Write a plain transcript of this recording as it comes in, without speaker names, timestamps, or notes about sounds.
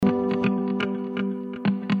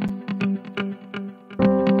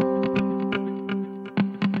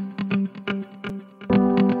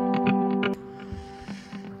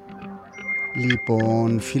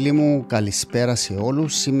Λοιπόν, φίλοι μου, καλησπέρα σε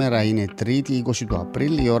όλους. Σήμερα είναι Τρίτη, 20 του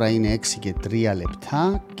Απρίλη, η ώρα είναι 6 και 3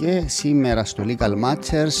 λεπτά και σήμερα στο Legal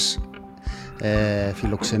Matchers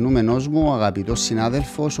φιλοξενούμενος μου, ο αγαπητός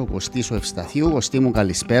συνάδελφος, ο Κωστής ο Ευσταθίου. Κωστή μου,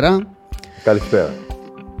 καλησπέρα. Καλησπέρα.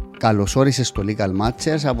 Καλώς όρισες στο Legal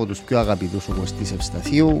Matchers, από τους πιο αγαπητούς ο Κωστής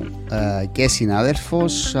Ευσταθίου, και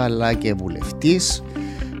συνάδελφος αλλά και βουλευτής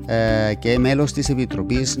και μέλος της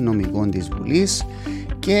Επιτροπής Νομικών της Βουλής,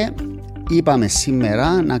 και είπαμε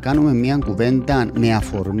σήμερα να κάνουμε μια κουβέντα με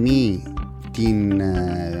αφορμή την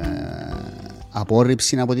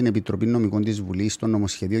απόρριψη από την Επιτροπή Νομικών της Βουλής στο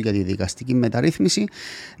νομοσχέδιο για τη δικαστική μεταρρύθμιση,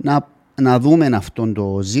 να δούμε αυτό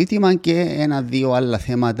το ζήτημα και ένα-δύο άλλα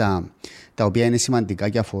θέματα τα οποία είναι σημαντικά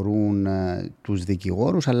και αφορούν τους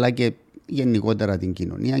δικηγόρους αλλά και γενικότερα την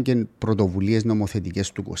κοινωνία και πρωτοβουλίες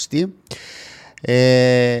νομοθετικές του Κωστή.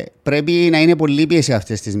 Πρέπει να είναι πολύ πίεση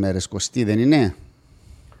αυτές τις μέρες, Κωστή, δεν είναι?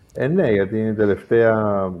 Ναι, γιατί είναι η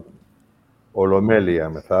τελευταία ολομέλεια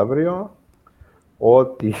μεθαύριο.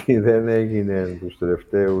 Ό,τι δεν έγινε τους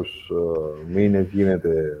τελευταίους μήνες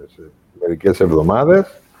γίνεται σε μερικές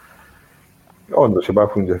εβδομάδες. Όντως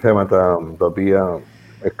υπάρχουν και θέματα τα οποία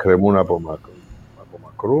εκκρεμούν από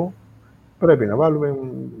μακρού. Πρέπει να βάλουμε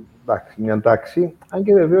μια τάξη, αν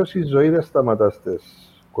και βεβαίως η ζωή δεν σταματά στις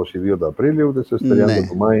 22 του Απρίλη, ούτε στις 30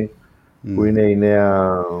 του Μάη, που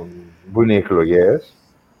είναι οι εκλογές.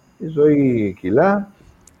 Η ζωή κυλά.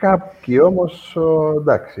 Κάποιοι όμως,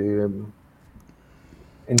 εντάξει,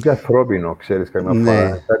 είναι και ανθρώπινο, ξέρεις, καμιά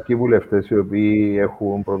φορά. Κάποιοι βουλευτές οι οποίοι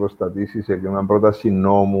έχουν πρωτοστατήσει σε μια πρόταση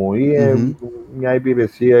νόμου ή μια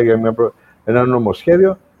υπηρεσία για ένα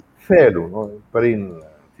νομοσχέδιο, θέλουν πριν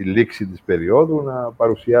τη λήξη της περίοδου να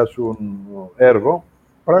παρουσιάσουν έργο,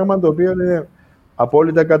 πράγμα το οποίο είναι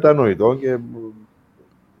απόλυτα κατανοητό και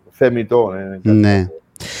θεμιτό. Ναι.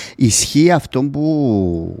 Ισχύει αυτό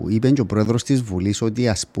που είπε και ο πρόεδρος της Βουλής, ότι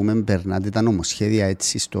ας πούμε περνάτε τα νομοσχέδια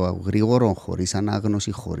έτσι στο γρήγορο, χωρίς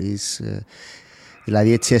ανάγνωση, χωρίς...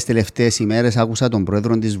 Δηλαδή έτσι τις τελευταίες ημέρες άκουσα τον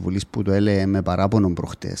πρόεδρο της Βουλής που το έλεγε με παράπονο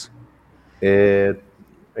προχτές.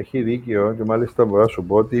 Έχει δίκιο και μάλιστα μπορώ να σου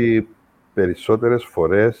πω ότι περισσότερες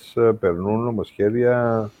φορές περνούν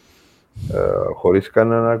νομοσχέδια χωρίς καν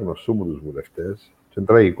να αναγνωστούμε τους βουλευτές. Και είναι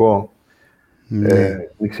τραγικό.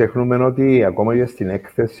 Μην ξεχνούμε ότι ακόμα και στην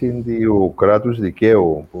έκθεση του κράτους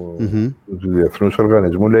δικαίου του Διεθνούς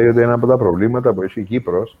Οργανισμού λέει ότι ένα από τα προβλήματα που έχει η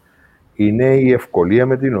Κύπρος είναι η ευκολία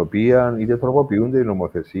με την οποία είτε τροποποιούνται οι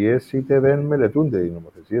νομοθεσίες είτε δεν μελετούνται οι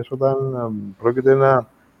νομοθεσίες όταν πρόκειται να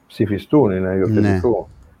ψηφιστούν ή να υιοθετηθούν.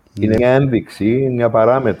 Είναι μια ένδειξη, μια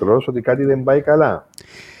παράμετρος ότι κάτι δεν πάει καλά.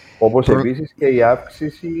 Όπως επίσης και η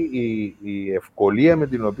αύξηση, η ευκολία με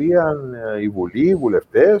την οποία η Βουλή, οι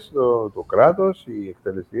βουλευτές, το κράτος, η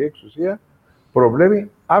εκτελεστική εξουσία προβλέπει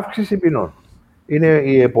αύξηση ποινών. Είναι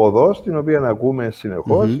η εποδός την οποία ακούμε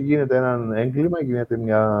συνεχώς, γίνεται ένα έγκλημα, γίνεται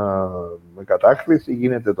μια κατάχρηση,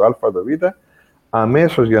 γίνεται το α, το β.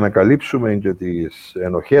 Αμέσως για να καλύψουμε και τις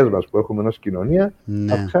ενοχές μας που έχουμε ως κοινωνία,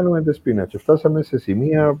 αυξάνουμε τις ποινές. Και φτάσαμε σε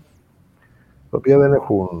σημεία τα οποία δεν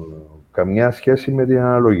έχουν καμιά σχέση με την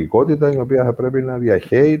αναλογικότητα η οποία θα πρέπει να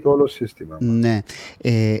διαχέει το όλο σύστημα. Ναι.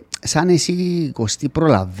 Σαν εσύ, Κωστή,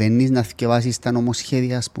 προλαβαίνεις να θκευάσεις τα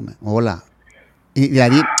νομοσχέδια, ας πούμε, όλα?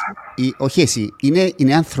 Δηλαδή, όχι εσύ,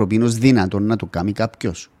 είναι ανθρωπίνος δυνατόν να το κάνει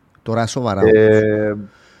κάποιος? Τώρα σοβαρά.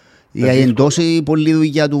 Είναι τόσο πολλή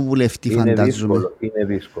δουλειά του βουλευτή, φαντάζομαι. Είναι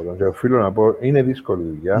δύσκολο. Και οφείλω να πω, είναι δύσκολη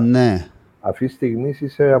δουλειά. Ναι. Αυτή τη στιγμή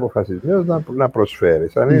είσαι αποφασισμένος να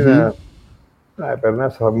προσφέρεις. Αν είναι να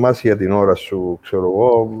περνάς θαυμάσια την ώρα σου, ξέρω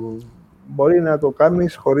εγώ, μπορεί να το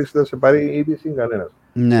κάνεις χωρίς να σε πάρει είδηση κανένας.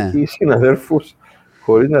 Ναι. Οι συναδέλφους,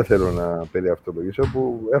 χωρίς να θέλω να περιαυτολογήσω,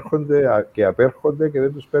 που έρχονται και απέρχονται και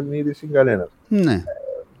δεν τους παίρνει είδηση κανένας. Ναι.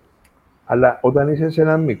 Αλλά όταν είσαι σε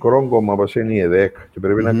ένα μικρό κόμμα όπως είναι η ΕΔΕΚ και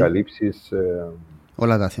πρέπει να καλύψεις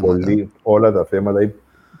όλα τα θέματα ή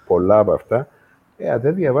πολλά από αυτά, αν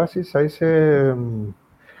δεν διαβάσεις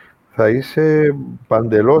θα είσαι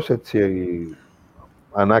παντελώς έτσι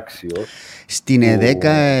ανάξιος. Στην ΕΔΕΚ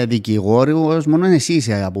δικηγόρος μόνο εσύ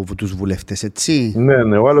είσαι από τους βουλευτές, έτσι?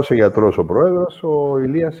 Ναι, ο άλλος ο γιατρός, ο πρόεδρος, ο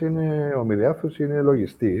Ηλίας ο Μηδιάφος είναι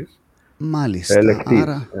λογιστής. Μάλιστα.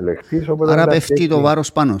 Ελεκτής, άρα πέφτει το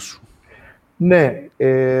βάρος πάνω σου. Ναι,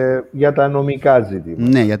 για τα νομικά ζητήματα.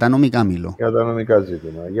 Ναι, για τα νομικά μιλώ. Για τα νομικά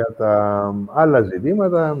ζητήματα. Για τα άλλα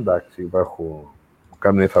ζητήματα, εντάξει, υπάρχουν.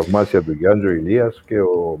 Κάνουν θαυμάσια του Γιάννη ο Ηλίας και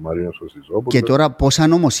ο Μαρίνος ο Σιζόπουλος. Και τώρα πόσα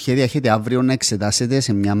νομοσχέδια έχετε αύριο να εξετάσετε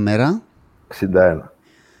σε μια μέρα? 61.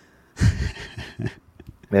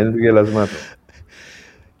 Είναι του γελασμάτου.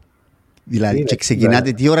 Δηλαδή, και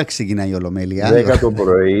ξεκινάτε, τι ώρα ξεκινάει η Ολομέλεια? 10 το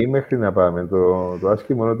πρωί μέχρι να πάμε. Το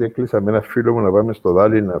άσχημο είναι ότι έκλεισα με ένα φίλο μου να πάμε στο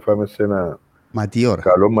Δάλι να φάμε σε ένα Μα τι ώρα?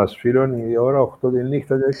 Καλό μας φίλον, η ώρα 8 τη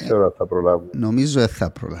νύχτα δεν ξέρω αν θα προλάβουμε. Νομίζω δεν θα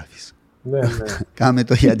προλάβεις. Ναι, ναι. Κάμε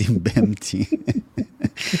το για την Πέμπτη.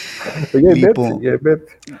 Για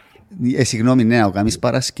Πέμπτη. Συγγνώμη, ναι, ο Καμής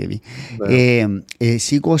Παρασκευή.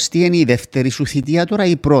 Εσύ, Κωστή, είναι η δεύτερη σου θητεία τώρα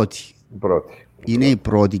ή η πρώτη? Πρώτη. Είναι η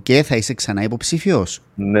πρώτη και θα είσαι ξανά υποψήφιος?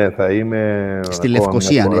 Ναι, θα είμαι. Στη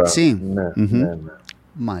Λευκοσία, έτσι? Ναι.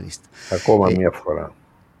 Μάλιστα. Ακόμα μία φορά.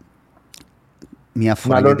 Μία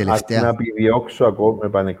φορά μάλλον, και τελευταία. Να επιδιώξω ακόμα με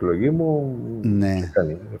επανεκλογή μου, ναι.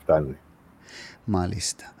 Φτάνει.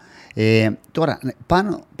 Μάλιστα. Τώρα,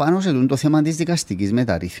 πάνω σε το θέμα της δικαστικής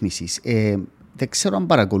μεταρρύθμισης, δεν ξέρω αν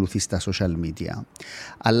παρακολουθείς τα social media,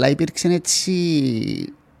 αλλά υπήρξε έτσι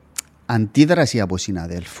αντίδραση από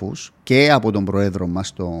συναδέλφους και από τον πρόεδρο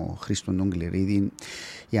μας, τον Χρήστον τον Κληρίδη.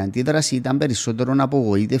 Η αντίδραση ήταν περισσότερο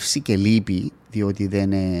απογοήτευση και λύπη, διότι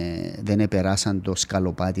δεν επεράσαν το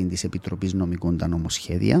σκαλοπάτι της Επιτροπής Νομικών τα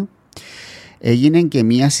νομοσχέδια. Έγινε και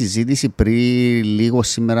μια συζήτηση πριν λίγο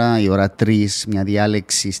σήμερα η ώρα 3, μια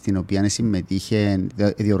διάλεξη στην οποία συμμετείχε,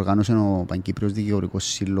 διοργάνωσε ο Παγκύπριος Δικηγορικός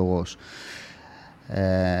Σύλλογος.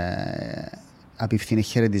 Απευθύνει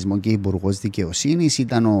χαιρετισμό και Υπουργός Δικαιοσύνης.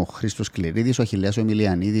 Ήταν ο Χρήστος Κληρίδης, ο Αχιλλέας ο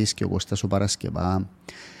Εμιλιανίδης και ο Κώστας ο Παρασκευά,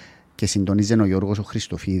 και συντονίζε ο Γιώργος ο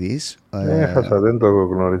Χριστοφίδης. Έχασα, δεν το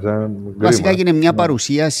γνώριζα. Βασικά έγινε μια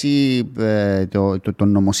παρουσίαση των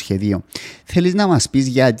νομοσχεδίων. Θέλεις να μας πεις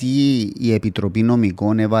γιατί η Επιτροπή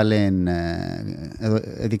Νομικών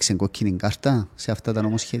έδειξε κόκκινη κάρτα σε αυτά τα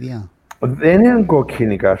νομοσχέδια? Δεν είναι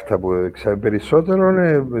κόκκινη κάρτα που έδειξα. Περισσότερο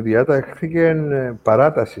διατάχθηκε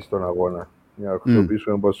παράταση στον αγώνα, για να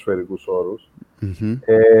χρησιμοποιήσουμε ποδοσφαιρικούς όρους.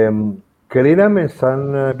 Κρίναμε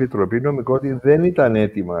σαν Επιτροπή Νομικών ότι δεν ήταν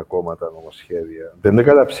έτοιμα ακόμα τα νομοσχέδια. Δεν τα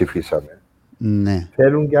καταψηφίσαμε. Ναι.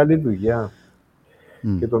 Θέλουν και άλλη δουλειά.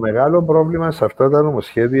 Και το μεγάλο πρόβλημα σε αυτά τα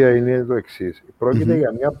νομοσχέδια είναι το εξής. Πρόκειται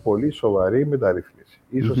για μια πολύ σοβαρή μεταρρύθμιση.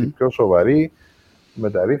 Ίσως η πιο σοβαρή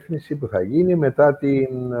μεταρρύθμιση που θα γίνει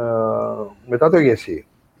μετά το ΓΕΣΥ.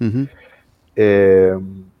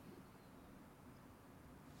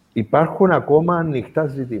 Υπάρχουν ακόμα ανοιχτά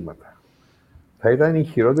ζητήματα. Θα ήταν η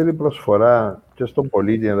χειρότερη προσφορά και στον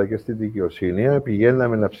πολίτη αλλά και στη δικαιοσύνη να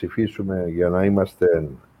πηγαίναμε να ψηφίσουμε για να είμαστε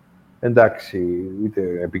εντάξει, είτε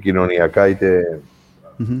επικοινωνιακά είτε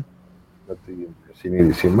με τη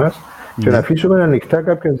συνείδησή μας, και να αφήσουμε ανοιχτά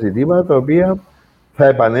κάποια ζητήματα τα οποία θα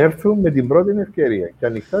επανέλθουν με την πρώτη ευκαιρία. Και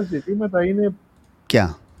ανοιχτά ζητήματα είναι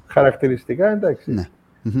χαρακτηριστικά, εντάξει.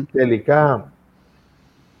 Τελικά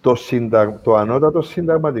το ανώτατο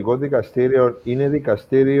συνταγματικό δικαστήριο είναι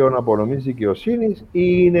δικαστήριο απονομής δικαιοσύνης ή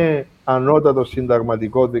είναι ανώτατο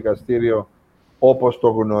συνταγματικό δικαστήριο όπως το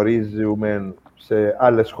γνωρίζουμε σε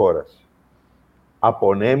άλλες χώρες?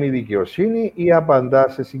 Απονέμει δικαιοσύνη ή απαντά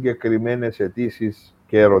σε συγκεκριμένες αιτήσεις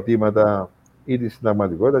και ερωτήματα ή της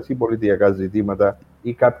συνταγματικότητας ή πολιτιακά ζητήματα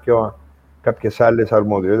ή κάποιες άλλες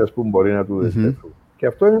αρμοδιότητες που μπορεί να του δεσμευτούν. Και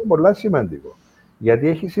αυτό είναι πολύ σημαντικό. Γιατί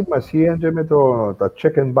έχει σημασία και με τα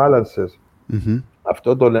check and balances,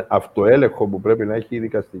 αυτό το αυτοέλεγχο που πρέπει να έχει η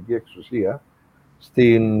δικαστική εξουσία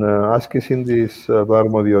στην άσκηση των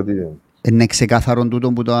αρμοδιοτήτων. Είναι ξεκάθαρο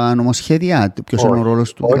τούτο που τα νομοσχέδια, ποιος είναι ο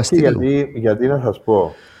ρόλος του δικαστηρίου? Γιατί να σας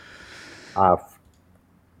πω,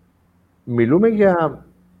 μιλούμε για,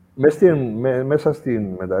 μέσα στην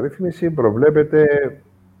μεταρρύθμιση προβλέπεται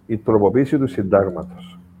η τροποποίηση του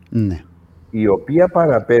συντάγματος, η οποία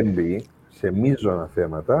παραπέμπει σε μείζωνα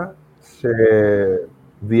θέματα, σε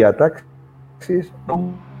διατάξεις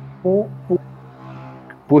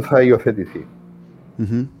που θα υιοθετηθεί.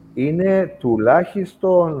 Είναι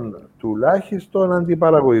τουλάχιστον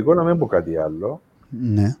αντιπαραγωγικό, να μην πω κάτι άλλο,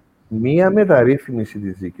 μία μεταρρύθμιση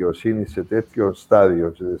της δικαιοσύνης σε τέτοιο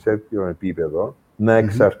στάδιο, σε τέτοιο επίπεδο, να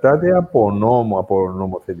εξαρτάται από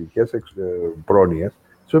νομοθετικές πρόνοιες,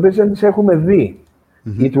 τις οποίες δεν τις έχουμε δει.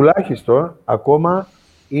 Ή τουλάχιστον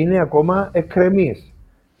είναι ακόμα εκκρεμής.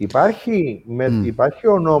 Υπάρχει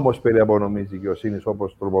ο νόμος περί απονομής δικαιοσύνης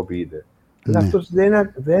όπως τροποποιείται. Αυτός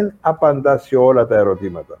δεν απαντά σε όλα τα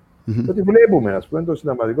ερωτήματα. Ότι βλέπουμε, ας πούμε, το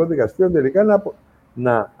συνταγματικό δικαστήριο τελικά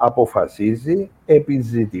να αποφασίζει επί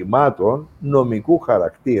ζητημάτων νομικού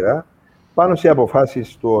χαρακτήρα πάνω σε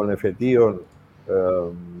αποφάσεις των εφετείων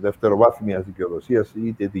δευτεροβάθμιας δικαιοδοσίας,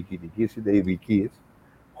 είτε διοικητικής είτε ειδικής,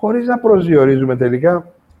 χωρίς να προσδιορίζουμε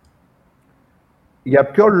τελικά για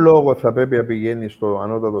ποιο λόγο θα πρέπει να πηγαίνει στο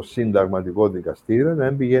ανώτατο συνταγματικό δικαστήριο, να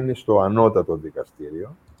μην πηγαίνει στο ανώτατο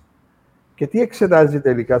δικαστήριο, και τι εξετάζει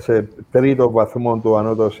τελικά σε τρίτο βαθμό το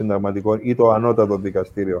ανώτατο συνταγματικό ή το ανώτατο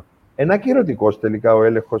δικαστήριο. Είναι ακυρωτικός τελικά ο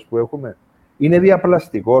έλεγχος που έχουμε? Είναι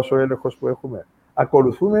διαπλαστικός ο έλεγχος που έχουμε?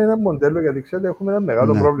 Ακολουθούμε ένα μοντέλο, γιατί ξέρετε έχουμε ένα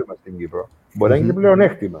μεγάλο πρόβλημα στην Κύπρο. Μπορεί να είναι και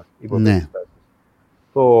πλεονέκτημα υπό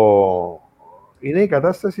είναι η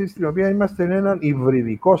κατάσταση στην οποία είμαστε ένα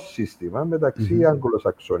υβριδικό σύστημα μεταξύ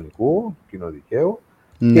αγγλοσαξονικού κοινοδικαίου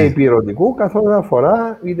και υπηρωτικού, καθώς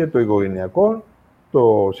αφορά είτε το οικογενειακό,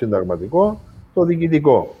 το συνταγματικό, το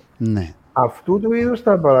διοικητικό. Ναι. Αυτού του είδους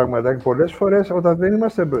τα πράγματα πολλές φορές όταν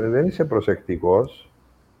δεν είσαι προσεκτικός,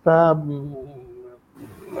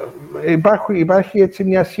 υπάρχει έτσι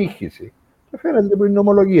μια σύγχυση. Και φαίνεται που η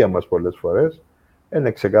νομολογία μας πολλές φορές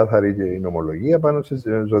είναι ξεκάθαρη και η νομολογία πάνω σε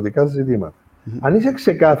ζωτικά ζητήματα. Αν είσαι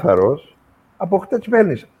ξεκάθαρος,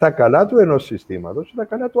 παίρνεις τα καλά του ενός συστήματος και τα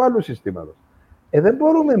καλά του άλλου συστήματος. Δεν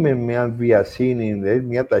μπορούμε με μια βιασύνη, δηλαδή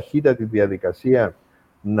μια ταχύτατη διαδικασία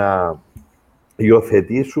να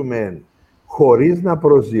υιοθετήσουμε χωρίς να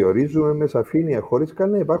προσδιορίζουμε με σαφήνεια, χωρίς καν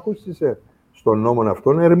να υπάρχουν στον νόμο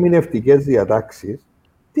αυτόν ερμηνευτικές διατάξεις.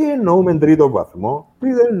 Τι εννοούμε τρίτο βαθμό,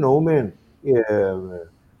 τι δεν εννοούμε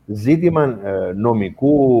ζήτημα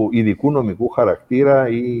ειδικού νομικού χαρακτήρα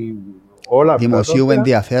ή όλα αυτά. Δημοσίου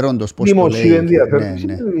ενδιαφέροντος, πώς δημοσίου το λέει. ενδιαφέροντος.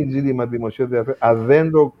 Ναι. Είναι ζήτημα δημοσίου ενδιαφέροντος.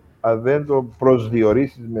 Αν δεν το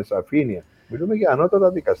προσδιορίσεις με σαφήνεια. Μιλούμε για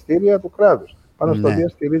ανώτατα δικαστήρια του κράτους, πάνω στα οποία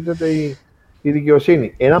στηρίζεται η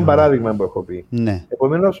δικαιοσύνη. Ένα παράδειγμα που έχω πει. Ναι.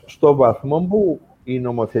 Επομένως, στο βαθμό που οι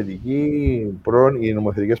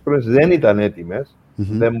νομοθετικές πρόνοιες δεν ήταν έτοιμες,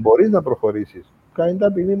 δεν μπορείς να προχωρήσεις. Κάνει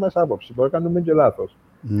ταπεινή μας άποψη. Μπορεί να κάνουμε και λάθος.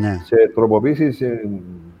 Ναι. Σε τροποποίηση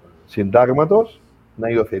συντάγματος, να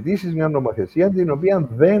υιοθετήσεις μια νομοθεσία την οποία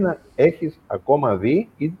δεν έχεις ακόμα δει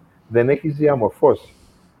ή δεν έχεις διαμορφώσει.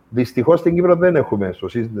 Δυστυχώς στην Κύπρο δεν έχουμε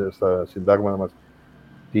στα συντάγματα μας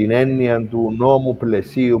την έννοια του νόμου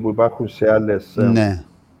πλαισίου που υπάρχουν σε άλλες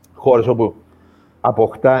χώρες, όπου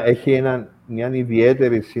έχει μια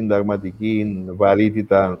ιδιαίτερη συνταγματική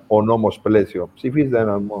βαρύτητα ο νόμος πλαίσιο. Ψηφίζεται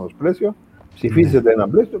ένα νόμος πλαίσιο, ψηφίζεται ένα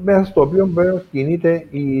πλαίσιο, μέσα στο οποίο βέβαια κινείται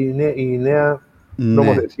η νέα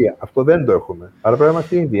νομοθεσία. Αυτό δεν το έχουμε. Άρα πρέπει να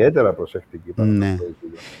είμαστε ιδιαίτερα προσεκτικοί.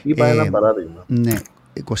 Είπα ένα παράδειγμα. Ναι.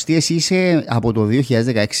 Κωστή, εσύ είσαι από το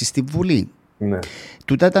 2016 στη Βουλή. Ναι.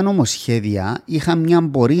 Τούτα τα νομοσχέδια είχαν μια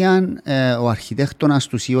πορεία, ο αρχιτέκτονας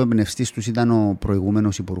τους ή ο εμπνευστής τους ήταν ο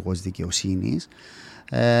προηγούμενος Υπουργός Δικαιοσύνης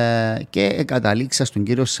και καταλήξα στον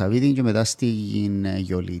κύριο Σαββίδη και μετά στην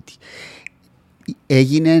Γιολίτη.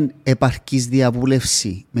 Έγινε επαρκής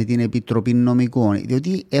διαβούλευση με την Επιτροπή Νομικών,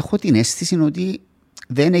 διότι έχω την αίσθηση ότι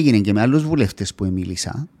δεν έγινε και με άλλους βουλευτές που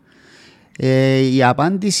μίλησα. Η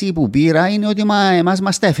απάντηση που πήρα είναι ότι εμάς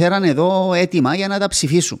μας τα έφεραν εδώ έτοιμα για να τα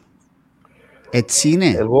ψηφίσουν. Έτσι είναι.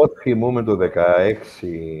 Εγώ θυμούμαι το 2016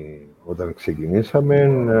 όταν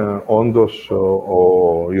ξεκινήσαμε, όντως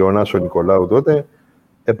ο Ιωνάς ο Νικολάου τότε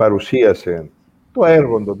παρουσίασε το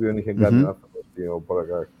έργο το οποίο είχε κάνει ο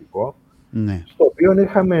προκαταρκτικό, στο οποίο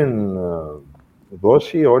είχαμε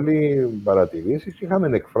δώσει όλοι παρατηρήσεις,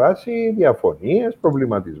 είχαμε εκφράσει διαφωνίες,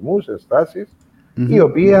 προβληματισμούς, ενστάσεις,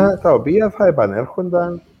 τα οποία θα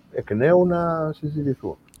επανέρχονταν εκ νέου να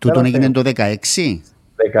συζητηθούν. Τούτον έγινε το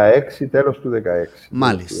 2016. Τέλος του 2016.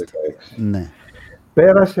 Μάλιστα. Ναι.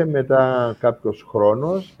 Πέρασε μετά κάποιος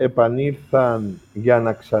χρόνος, επανήλθαν για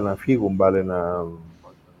να ξαναφύγουν πάλι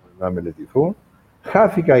να μελετηθούν.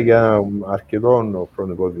 Χάθηκα για αρκετό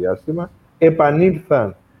χρονικό διάστημα.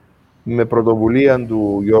 Επανήλθαν με πρωτοβουλία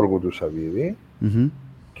του Γιώργου του Σαββίδη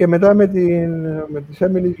και μετά με της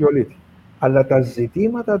Έμιλης Γιολίτη. Αλλά τα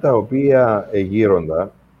ζητήματα τα οποία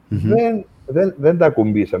εγείρονταν δεν τα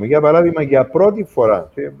κουμπίσαμε. Για παράδειγμα, για πρώτη φορά,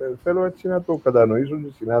 και θέλω έτσι να το κατανοήσουν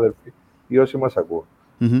οι συνάδελφοι ή όσοι μας ακούν,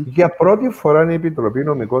 για πρώτη φορά η Επιτροπή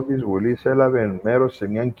Νομικών της Βουλής έλαβε μέρος σε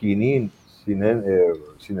μια κοινή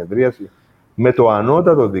συνεδρίαση με το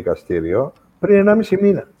ανώτατο δικαστήριο πριν 1,5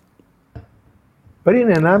 μήνα. Πριν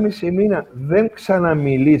 1,5 μήνα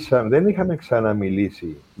δεν είχαμε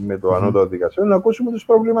ξαναμιλήσει με το ανώτατο δικαστήριο να ακούσουμε τους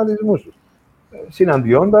προβληματισμούς τους.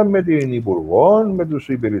 Συναντιόνταν με την Υπουργό, με τους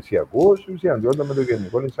υπηρεσιακούς, συναντιόνταν με τον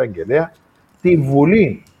Γενικό Εισαγγελέα, τη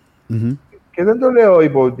Βουλή. Και δεν το λέω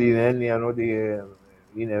υπό την έννοια ότι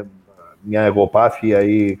είναι μια εγωπάθεια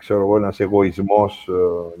ή ένας εγωισμός,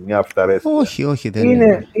 μια αυταρέσκεια. Όχι, δεν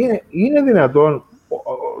είναι. Είναι δυνατόν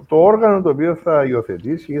το όργανο το οποίο θα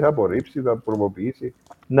υιοθετήσει ή θα απορρίψει, θα προμοποιήσει,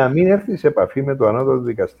 να μην έρθει σε επαφή με το ανώτατο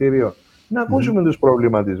δικαστήριο, να ακούσουμε τους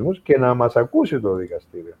προβληματισμούς και να μας ακούσει το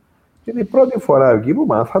δικαστήριο. Και την πρώτη φορά εκεί που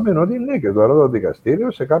μάθαμε ότι ναι, και το ανώτατο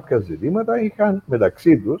δικαστήριο σε κάποια ζητήματα είχαν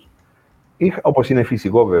μεταξύ τους, όπως είναι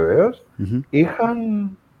φυσικό βεβαίως, είχαν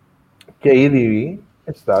και ήδη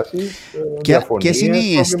ενστάσεις, διαφωνίες. Ποιες είναι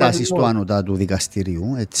οι ενστάσεις του ανώτατου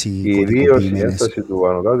δικαστηρίου, κυρίως η ένσταση του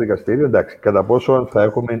ανώτατου δικαστηρίου, εντάξει, κατά πόσο θα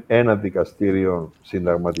έχουμε ένα δικαστήριο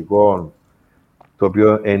συνταγματικό, το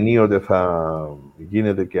οποίο ενίοτε θα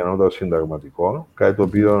γίνεται και ανώτατο συνταγματικό, κάτι το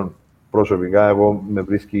οποίο προσωπικά εγώ με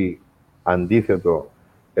βρίσκει αντίθετο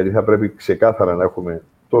γιατί θα πρέπει ξεκάθαρα να έχουμε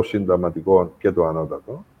το συνταγματικό και το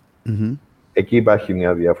ανώτατο. Εκεί υπάρχει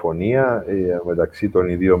μια διαφωνία μεταξύ των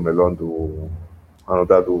ιδίων μελών του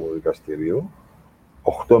ανωτάτου δικαστηρίου.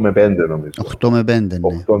 8 με 5 νομίζω. 8 με 5, ναι.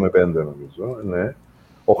 8 με 5 νομίζω, ναι.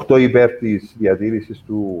 8 υπέρ της διατήρησης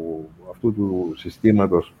αυτού του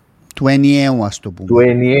συστήματος. Του ενιαίου, ας το πούμε. Του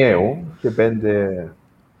ενιαίου και 5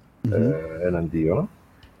 εναντίον.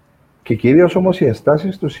 Και κυρίως όμως οι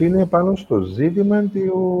ενστάσεις τους είναι πάνω στο ζήτημα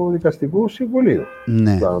του Δικαστικού Συμβουλίου.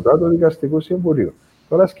 Ναι. Του Ανωτάτου Δικαστικού Συμβουλίου.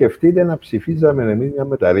 Τώρα σκεφτείτε να ψηφίζαμε εμείς μια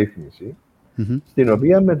μεταρρύθμιση, στην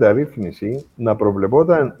οποία μεταρρύθμιση να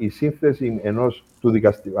προβλεπόταν η σύνθεση ενός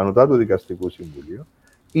Ανωτάτου Δικαστικού Συμβουλίου,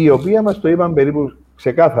 η οποία μας το είπαν περίπου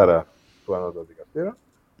ξεκάθαρα του Ανώτατου Δικαστήρα,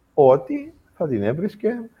 ότι θα την έβρισκε,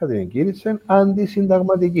 θα την εγκύρισε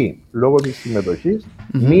αντισυνταγματική, λόγω της συμμετοχής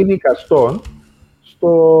μη δικαστών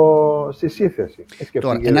στη σύνθεση.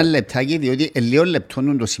 Τώρα, ένα λεπτάκι, διότι λίγο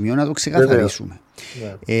λεπτό το σημείο να το ξεκαθαρίσουμε.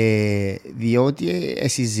 Διότι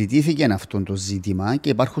συζητήθηκε αυτό το ζήτημα και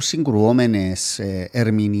υπάρχουν συγκρουόμενες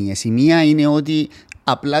ερμηνείες. Η μία είναι ότι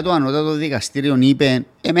απλά το Ανώτατο Δικαστήριο είπε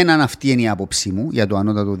εμένα αυτή είναι η άποψή μου για το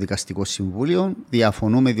Ανώτατο Δικαστικό Συμβούλιο.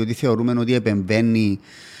 Διαφωνούμε διότι θεωρούμε ότι επεμβαίνει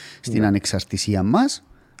στην ανεξαρτησία μας.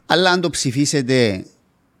 Αλλά αν το ψηφίσετε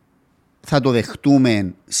θα το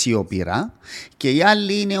δεχτούμε σιωπηρά. Και η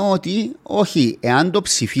άλλη είναι ότι όχι, εάν το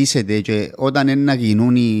ψηφίσετε και όταν να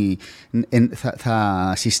γίνουν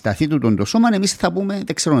θα συσταθεί το σώμα, εμείς θα πούμε,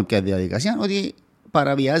 δεν ξέρουμε ποια διαδικασία, ότι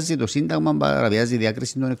παραβιάζει το Σύνταγμα, παραβιάζει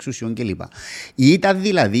διάκριση των εξουσιών κλπ. Ήταν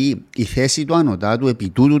δηλαδή η θέση του Ανωτάτου επί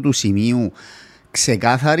τούτου του σημείου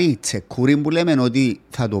ξεκάθαρη, τσεκούρη που λέμε ότι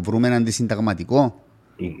θα το βρούμε αντισυνταγματικό.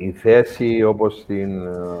 Η θέση, όπως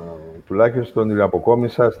τουλάχιστον την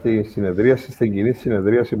αποκόμισα στη συνεδρίαση, στην κοινή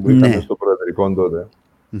συνεδρίαση που είχαμε στο Προεδρικό τότε,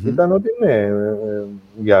 ήταν ότι ναι,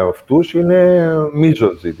 για αυτούς είναι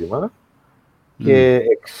μείζον ζήτημα και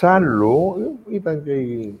εξάλλου ήταν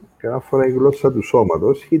και ένα φορά η γλώσσα του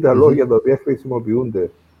σώματος ή τα λόγια τα οποία χρησιμοποιούνται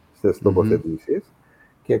στις τοποθετήσεις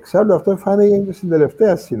και εξάλλου αυτό φάνηκε και στην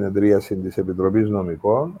τελευταία συνεδρίαση της Επιτροπής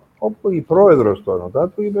Νομικών, όπου η πρόεδρος του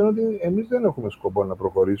Ανωτάτου είπε ότι εμείς δεν έχουμε σκοπό να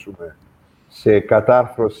προχωρήσουμε σε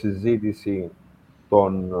κατάρθρωση συζήτηση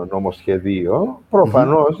των νομοσχεδίων,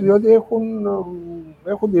 προφανώς διότι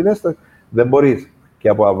έχουν την έσταση. Δεν μπορείς και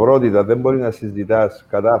από αυρότητα δεν μπορεί να συζητάς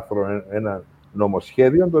κατάρθρο ένα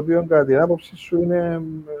νομοσχέδιο το οποίο κατά την άποψη σου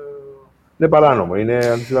είναι παράνομο, είναι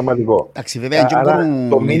αντισυνταγματικό. Άρα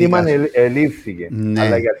το μήνυμα ελήφθηκε. Ναι.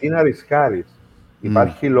 Αλλά γιατί να ρισκάρεις.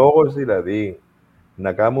 Υπάρχει λόγος δηλαδή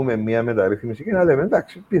να κάνουμε μια μεταρρύθμιση και να λέμε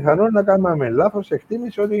εντάξει, πιθανόν να κάνουμε λάθος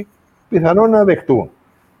εκτίμηση ότι πιθανόν να δεχτούν.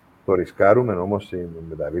 Το ρισκάρουμε όμως η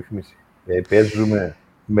μεταρρύθμιση. Παίζουμε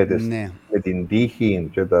με την τύχη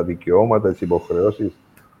και τα δικαιώματα, τις υποχρεώσεις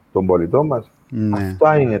των πολιτών μας. Ναι.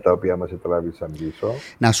 Αυτά είναι τα οποία μας τράβησαν πίσω.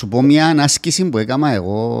 Να σου πω μια ανάσκηση που έκανα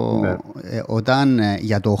εγώ όταν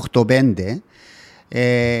για το 8-5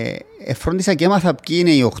 φρόντισα και έμαθα ποιοι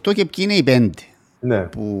είναι οι 8 και ποιοι είναι οι 5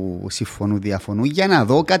 που συμφωνούν, διαφωνούν, για να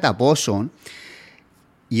δω κατά πόσον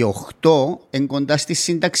οι 8 είναι κοντά στη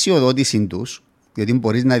συνταξιοδότηση τους, διότι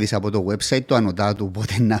μπορείς να δεις από το website του Ανωτάτου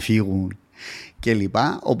πότε να φύγουν κλπ.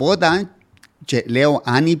 Οπότε και λέω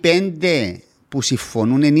αν οι 5 που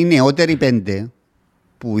συμφωνούν είναι οι νεότεροι 5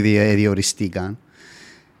 που διοριστήκαν,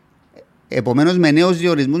 επομένως με νέους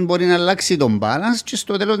διορισμούς μπορεί να αλλάξει τον balance και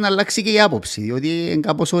στο τέλος να αλλάξει και η άποψη, διότι είναι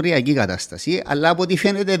κάπως οριακή κατάσταση, αλλά από ό,τι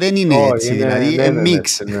φαίνεται δεν είναι έτσι, δηλαδή είναι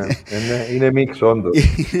μίξ. Είναι μίξ όντως.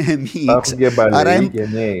 Υπάρχουν και παλαιοί και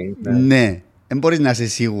νέοι. Ναι, δεν μπορείς να είσαι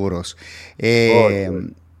σίγουρος.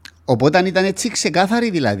 Οπότε ήταν έτσι ξεκάθαρη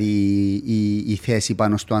δηλαδή η θέση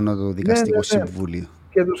πάνω στο Ανώτατο Δικαστικό Συμβούλιο.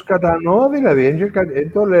 Και τους κατανοώ δηλαδή,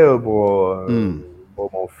 δεν το λέω από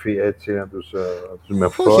μορφή έτσι να τους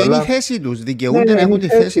μεφθώ. Όχι, είναι η θέση τους, δικαιούνται να έχουν τη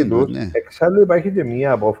θέση τους. Εξάλλου υπάρχει και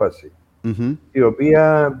μία απόφαση, η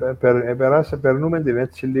οποία περνούμε την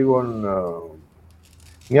έτσι λίγο,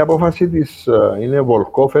 μία απόφαση της, είναι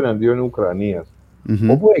Βολκόφ εναντίον Ουκρανίας,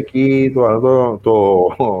 όπου εκεί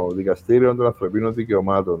το Δικαστήριο των Ανθρωπίνων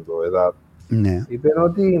Δικαιωμάτων, το ΕΔΑΔ, είπε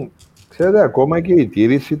ότι, ξέρετε, ακόμα και η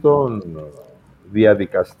τήρηση των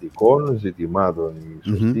διαδικαστικών ζητημάτων, η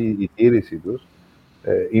σωστή τήρηση τους,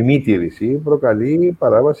 η μη τήρηση προκαλεί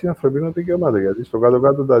παράβαση ανθρωπίνων δικαιωμάτων. Γιατί στο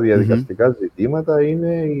κάτω-κάτω τα διαδικαστικά ζητήματα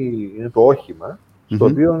είναι το όχημα στο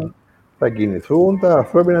οποίο θα κινηθούν τα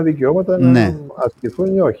ανθρώπινα δικαιώματα να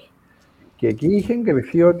ασκηθούν ή όχι. Και εκεί είχε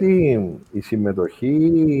εγκριθεί ότι η συμμετοχή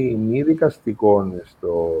μη δικαστικών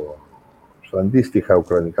στο αντίστοιχα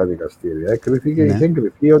ουκρανικά δικαστήρια είχε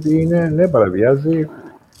εγκριθεί ότι παραβιάζει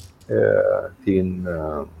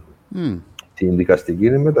την δικαστική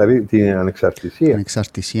την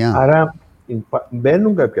ανεξαρτησία. Άρα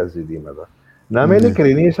μπαίνουν κάποια ζητήματα. Να είμαι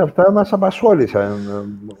ειλικρινής, αυτά μας απασχόλησαν.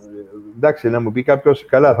 Εντάξει, να μου πει κάποιος,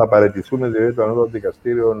 καλά, θα παραιτηθούμε, δηλαδή το Ανώτατο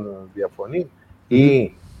Δικαστήριο διαφωνεί,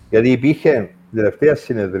 ή γιατί υπήρχε τελευταία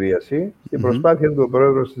συνεδρίαση στην προσπάθεια του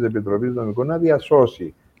Πρόεδρου της Επιτροπής Νομικών να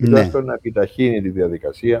διασώσει, τουλάχιστον να επιταχύνει τη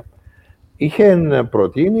διαδικασία. Είχε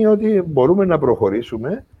προτείνει ότι μπορούμε να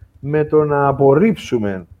προχωρήσουμε με το να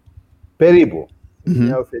απορρίψουμε περίπου, να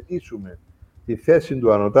υιοθετήσουμε τη θέση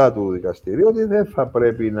του Ανωτάτου Δικαστηρίου ότι δεν θα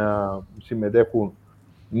πρέπει να συμμετέχουν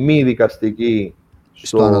μη δικαστικοί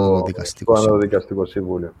στο Ανώτατο Δικαστικό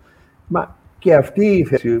Συμβούλιο. Μα και αυτή η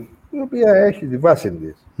θέση, η οποία έχει τη βάση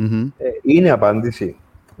της, είναι απάντηση.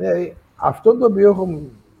 Αυτό το οποίο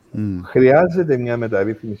χρειάζεται μια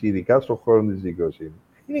μεταρρύθμιση, ειδικά στον χώρο της δικαιοσύνης,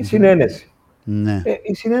 είναι η συνένεση.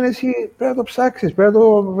 Η συνένεση πρέπει να το ψάξεις, πρέπει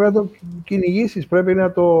να το κυνηγήσεις, πρέπει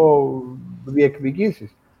να το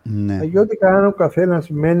διεκδικήσεις. Γιατί αν ο καθένας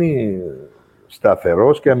μένει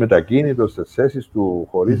σταθερός και αμετακίνητος στις θέσεις του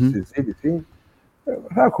χωρίς συζήτηση,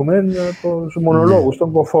 θα έχουμε τους μονολόγους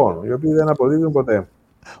των κοφών, οι οποίοι δεν αποδίδουν ποτέ.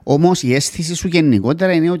 Όμως η αίσθηση σου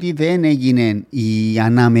γενικότερα είναι ότι δεν έγινε η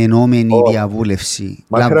αναμενόμενη διαβούλευση.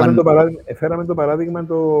 Φέραμε το παράδειγμα,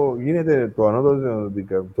 γίνεται το Ανώτατο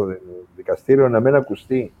Δικαστήριο να μην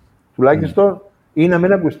ακουστεί. Τουλάχιστον ή να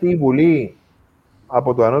μην ακουστεί η Βουλή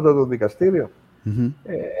από το Ανώτατο Δικαστήριο.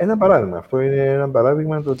 Ένα παράδειγμα. Αυτό είναι ένα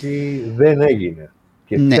παράδειγμα το ότι δεν έγινε.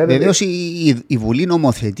 Βεβαίως η Βουλή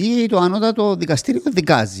νομοθετεί, το Ανώτατο Δικαστήριο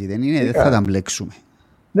δικάζει. Δεν θα τα μπλέξουμε.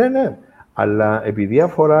 Ναι. Αλλά επειδή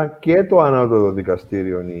αφορά και το Ανώτατο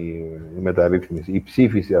Δικαστήριο η μεταρρύθμιση, η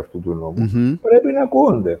ψήφιση αυτού του νόμου, πρέπει να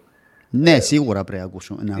ακούγονται. Ναι, σίγουρα πρέπει να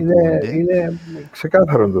ακούγονται. Είναι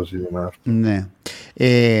ξεκάθαρο το ζήτημα αυτό. Ναι.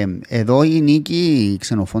 Εδώ η Νίκη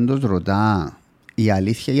Ξενοφόντος ρωτά, η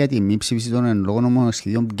αλήθεια για τη μη ψήφιση των εν λόγω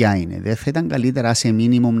νομοσχεδίων ποια είναι? Δεν θα ήταν καλύτερα σε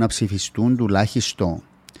μίνιμουμ να ψηφιστούν τουλάχιστον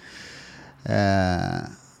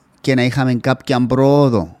και να είχαμε κάποια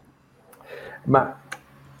πρόοδο?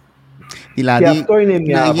 Δηλαδή, αυτό είναι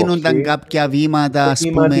μια να γίνονταν κάποια βήματα, ας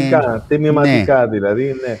πούμε. Τεμηματικά, δηλαδή.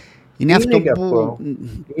 Ναι. Είναι αυτό που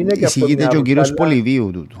εισηγείται και ο κύριος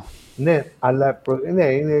Πολυβίου τούτο. Ναι, αλλά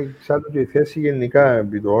είναι σαν και η θέση γενικά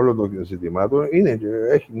επί το όλο των ζητημάτων.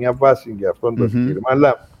 Έχει μια βάση για αυτόν το επιχείρημα.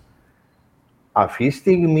 Αλλά αυτή τη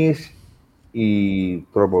στιγμή η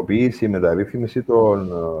τροποποίηση, η μεταρρύθμιση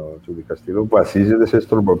του δικαστηρίου βασίζεται σε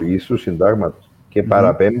τροποποιήσεις του συντάγματος. Και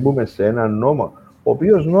παραπέμπουμε σε έναν νόμο, ο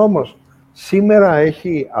οποίος νόμος σήμερα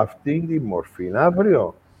έχει αυτή τη μορφή,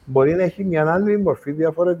 αύριο μπορεί να έχει μια άλλη μορφή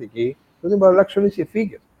διαφορετική, γιατί μπορεί να αλλάξουν οι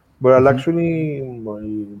συνθήκες, μπορεί να αλλάξουν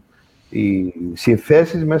οι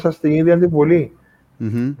συνθέσεις μέσα στην ίδια την Βουλή.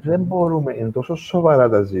 Δεν μπορούμε, είναι τόσο σοβαρά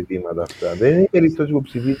τα ζητήματα αυτά. Δεν είναι η περίπτωση που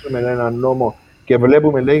ψηφίσουμε έναν νόμο και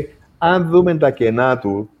βλέπουμε, λέει, αν δούμε τα κενά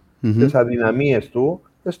του, τις αδυναμίες του,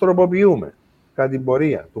 τις τροποποιούμε κατά την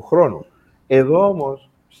πορεία του χρόνου. Εδώ όμως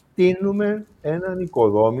στείλουμε έναν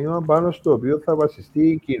οικοδόμιο πάνω στο οποίο θα βασιστεί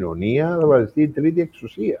η κοινωνία, θα βασιστεί η τρίτη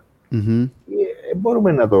εξουσία. Δεν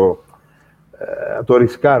μπορούμε να το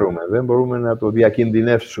ρισκάρουμε, δεν μπορούμε να το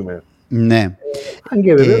διακινδυνεύσουμε. Ναι. Αν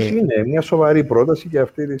και βεβαίως είναι μια σοβαρή πρόταση και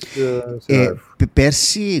αυτή της συνάδελφου.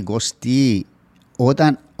 Πέρσι, Κωστή,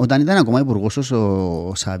 όταν ήταν ακόμα υπουργός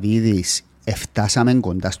ο Σαββίδης, φτάσαμε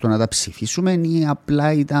κοντά στο να τα ψηφίσουμε ή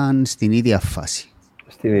απλά ήταν στην ίδια φάση?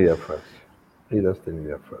 Στην ίδια φάση. Ήταν στην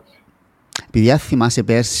ίδια φάση. Επειδή θυμάσαι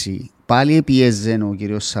πέρσι, πάλι πιέζε ο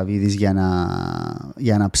κύριος Σαββίδης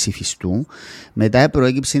για να ψηφιστούν. Μετά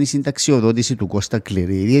προέκυψε η συνταξιοδότηση του Κώστα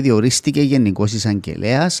Κληρίδη, διορίστηκε γενικός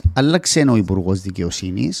εισαγγελέας, άλλαξε ο υπουργός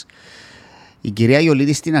δικαιοσύνης. Η κυρία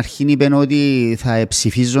Ιωλίδη στην αρχή είπε ότι θα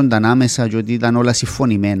ψηφίζονταν άμεσα και ότι ήταν όλα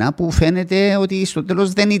συμφωνημένα, που φαίνεται ότι στο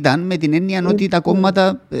τέλος δεν ήταν, με την έννοια ότι τα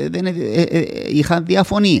κόμματα είχαν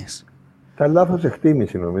διαφωνίες. Ήταν λάθος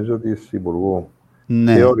εκτίμηση, νομίζω, της Υπουργού.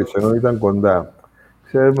 Θεώρησε ότι ήταν κοντά.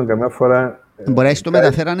 Ξέρουμε καμιά φορά. Μπορεί να το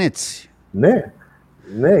μεταφέραν έτσι.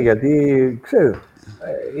 Ναι, γιατί ξέρεις,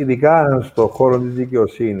 ειδικά στον χώρο της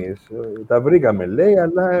δικαιοσύνης, τα βρήκαμε, λέει,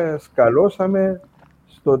 αλλά σκαλώσαμε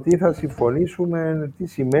στο τι θα συμφωνήσουμε, τι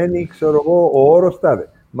σημαίνει, ξέρω εγώ, ο όρος τάδε.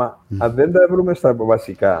 Μα αν δεν τα βρούμε στα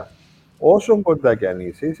βασικά, όσο κοντά κι αν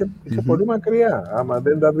είσαι πολύ μακριά. Άμα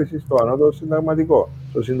δεν τα βρεις στο ανώτατο συνταγματικό,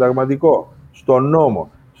 στο συνταγματικό, στον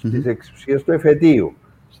νόμο, στις εξουσίες του εφετείου,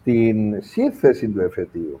 στην σύνθεση του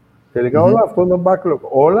εφετείου. Τελικά όλο αυτό το backlog,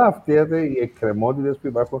 όλα αυτές οι εκκρεμότητες που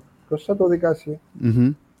υπάρχουν, ποιος θα το δικάσει?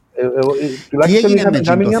 Τι έγινε με το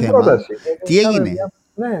θέμα? Τι έγινε?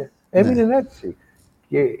 Ναι, έμεινε έτσι.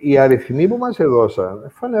 Και οι αριθμοί που μας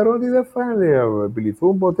έδωσαν, φανερό ότι δεν θα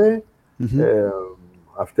επιληθούν ποτέ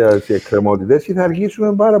αυτές οι εκκρεμότητες ή θα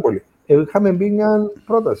αργήσουμε πάρα πολύ. Είχαμε μπει μια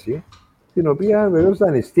πρόταση, την οποία βεβαίως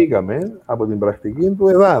δανειστήκαμε από την πρακτική του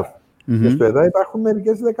ΕΔΑΔ. Και στο ΕΔΑΔ υπάρχουν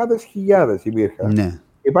μερικές δεκάδες χιλιάδες υπήρχαν. Ναι.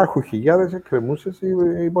 Υπάρχουν χιλιάδες εκκρεμούσες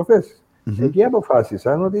υποθέσεις. Εκεί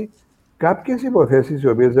αποφάσισαν ότι κάποιες υποθέσεις οι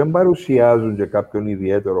οποίες δεν παρουσιάζουν και κάποιον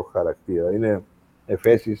ιδιαίτερο χαρακτήρα, είναι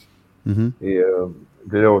εφέσεις,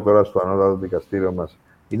 λέω τώρα στο ανώτατο δικαστήριο μας,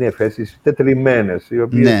 είναι εφέσεις τετριμμένες, οι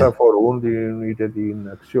οποίες αφορούν είτε την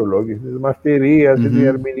αξιολόγηση της μαρτυρίας, είτε την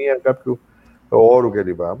ερμηνεία κάποιου όρου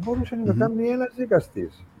κλπ. Μπορούσε να κάνει ένας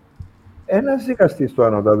δικαστής. Ένας δικαστής στο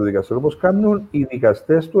ανώτατο δικαστήριο, όπως κάνουν οι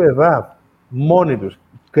δικαστές του ΕΔΑΔ, μόνοι τους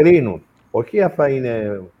κρίνουν. Όχι αν θα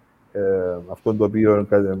είναι αυτό το οποίο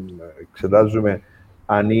εξετάζουμε,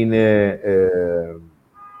 αν είναι,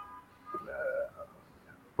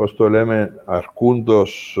 πώς το λέμε,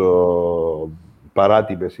 αρκούντος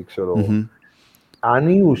παράτυπες ή ξέρω εγώ. Αν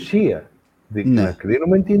η ουσία, να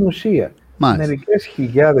κρίνουμε την ουσία. Μερικές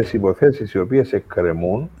χιλιάδες υποθέσεις οι οποίες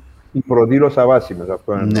εκκρεμούν, η προδήλωσα βάσιμες,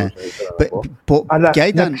 αυτό είναι αλλά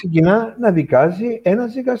να ξεκινά να δικάζει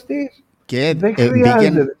ένας δικαστής. Και δεν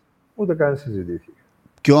χρειάζεται ούτε καν συζητήθηκε.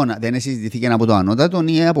 Ποιον, δεν συζητήθηκε από το ανώτατο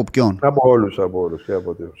ή από ποιον? Από όλους και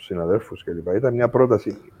από τους συναδέλφους κλπ. Ήταν μια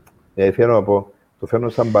πρόταση, θέλω να πω, το φέρνω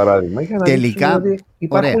σαν παράδειγμα, για να τελικά ότι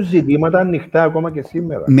υπάρχουν ζητήματα ανοιχτά ακόμα και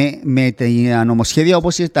σήμερα. Με τα νομοσχέδια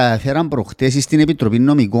όπως τα φέραν προχτές στην Επιτροπή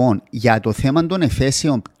Νομικών για το θέμα των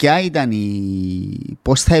εφέσεων,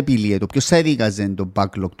 πώς θα επιλύεται, ποιος θα εδίκαζε το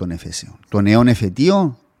backlog των εφέσεων? Το νέο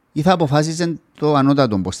εφετείο ή θα αποφάσιζε το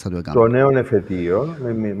ανώτατο πώς θα το έκανε? Το νέο εφετείο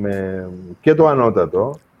και το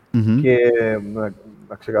ανώτατο και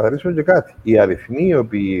να ξεκαθαρίσουμε και κάτι. Οι αριθμοί οι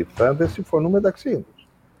οποίοι δεν συμφωνούν μεταξύ τους.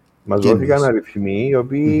 Μας δόθηκαν αριθμοί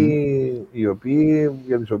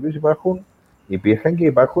για τις οποίες υπήρχαν και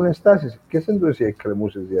υπάρχουν ενστάσεις. Ποιες είναι οι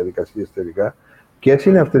εκκρεμούσες διαδικασίες τελικά, ποιες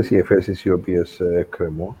είναι αυτές οι εφέσεις οι οποίες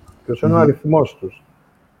εκκρεμούν, ποιος είναι ο αριθμός τους.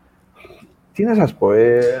 Τι να σας πω,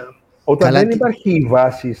 όταν δεν υπάρχει η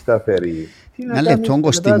βάση σταθερή. Ένα λεπτό,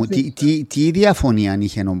 Κωστή μου, τι διαφωνία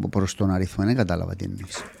είχε προς τον αριθμό, δεν κατάλαβα τι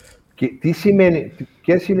εννοείς. Τι σημαίνει,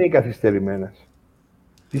 ποιες είναι οι καθυστερημένες,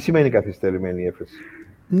 τι σημαίνει καθυστερημένη έφεση?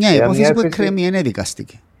 Μια υπόθεση που εκκρεμεί, δεν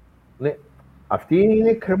δικαστική. Ναι, αυτή είναι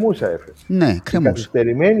εκκρεμούσα έφεση. Ναι, η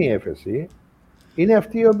καθυστερημένη έφεση είναι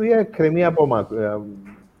αυτή η οποία εκκρεμεί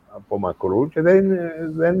από μακρού και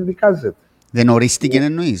δεν δικάζεται. Δεν ορίστηκε,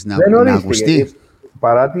 εννοείς, να ακουστεί.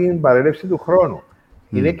 Παρά την παρέλευση του χρόνου.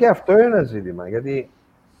 Είναι και αυτό ένα ζήτημα. Γιατί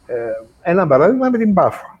ένα παράδειγμα με την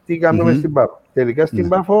Πάφο. Τι κάνουμε στην Πάφο? Τελικά στην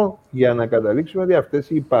Πάφο, για να καταλήξουμε ότι αυτές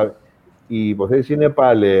οι υποθέσεις είναι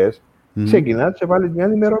παλαιές, ξεκινά και βάλει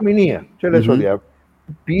μια ημερομηνία. Και λες ότι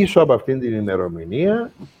πίσω από αυτήν την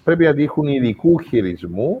ημερομηνία πρέπει να τύχουν ειδικού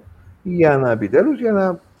χειρισμού για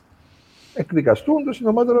να εκδικαστούν το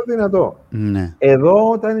συντομότερο δυνατό. Εδώ,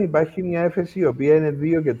 όταν υπάρχει μια έφεση η οποία είναι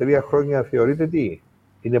 2 και 3 χρόνια, θεωρείται τι?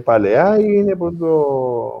 Είναι παλαιά ή είναι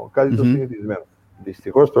από κάτι το συνηθισμένο?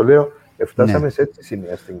 Δυστυχώς το λέω, φτάσαμε σε έτσι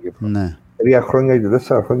σημεία στην Κύπρο. 3 χρόνια ή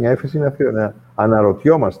 4 χρόνια έφεση να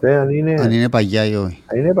αναρωτιόμαστε αν είναι παγιά ή όχι.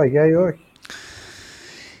 Αν είναι παγιά ή όχι.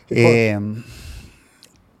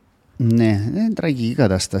 Ναι, είναι τραγική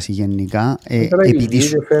κατάσταση γενικά. Τραγική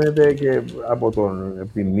και φαίνεται και από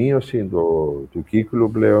τη μείωση του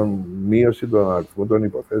κύκλου πλέον, μείωση των αριθμών των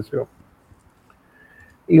υποθέσεων,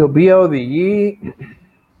 η οποία οδηγεί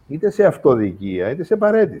είτε σε αυτοδικία είτε σε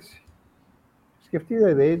παραίτηση.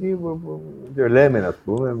 Σκεφτείτε, δηλαδή, λέμε, ας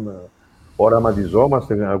πούμε,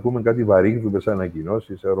 οραματιζόμαστε να ακούμε κάτι βαρύγδουπες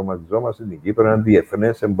ανακοινώσεις, οραματιζόμαστε την Κύπρο, ένα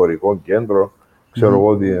διεθνές εμπορικό κέντρο, ξέρω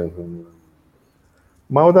εγώ,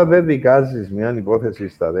 Μα όταν δεν δικάζεις μια υπόθεση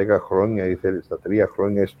στα 10 χρόνια ή στα 3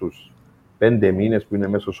 χρόνια ή στους 5 μήνες που είναι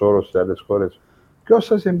μέσος όρος σε άλλες χώρες, ποιος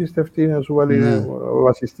θα σε εμπιστευτεί να σου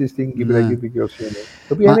βασιστεί στην κυπριακή δικαιοσύνη?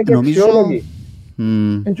 Το οποίο είναι και αξιόλογη.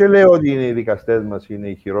 Δεν λέω ότι οι δικαστές μας είναι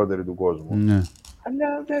οι χειρότεροι του κόσμου. Αλλά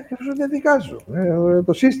δεν δικάζουν.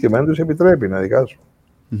 Το σύστημα δεν τους επιτρέπει να δικάζουν.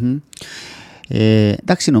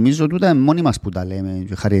 Εντάξει, νομίζω τούτα μόνοι μας που τα λέμε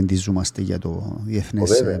και χαρεντιζόμαστε για το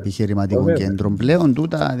Διεθνές Επιχειρηματικό Κέντρο. Πλέον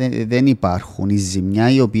τούτα δεν υπάρχουν. Η ζημιά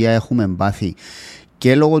η οποία έχουμε πάθει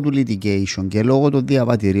και λόγω του litigation και λόγω των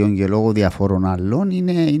διαβατηρίων και λόγω διαφόρων άλλων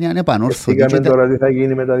είναι ανεπανόρθωτη. Είδαμε τώρα τι θα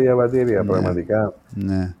γίνει με τα διαβατήρια, πραγματικά.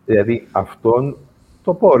 Δηλαδή αυτόν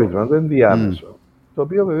το πόρισμα, το ενδιάμεσο, το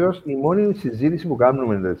οποίο βεβαίως η μόνη συζήτηση που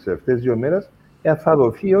κάνουμε τις τελευταίες 2 μέρες θα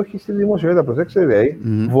δοθεί όχι στη δημοσιότητα. Προσέξτε, δηλαδή,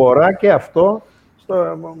 βορρά και αυτό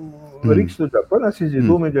ρίξτε το αυτό, να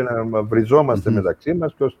συζητούμε και να βριζόμαστε μεταξύ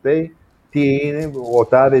μας, ποιος φταίει, τι είναι, ο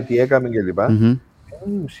τάδε, τι έκαμε κλπ.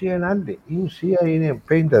 Η ουσία είναι άλλη. Η ουσία είναι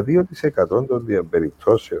 52% των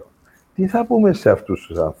περιπτώσεων Τι θα πούμε σε αυτούς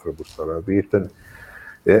τους άνθρωπους τώρα, ότι ήρθαν,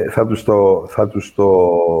 θα τους το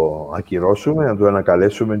ακυρώσουμε, να του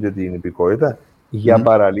ανακαλέσουμε και την υπηκότητα για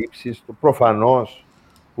παραλήψεις, προφανώς,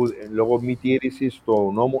 που λόγω μη τήρησης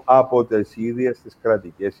του νόμου από τις ίδιες τις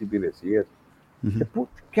κρατικές υπηρεσίες. Και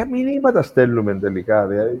ποια μηνύματα στέλνουμε τελικά,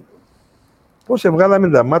 δηλαδή. Πώς βγάλαμε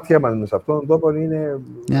τα μάτια μας σε αυτόν τον τόπο είναι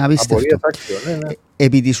απορία άξιο. Ναι.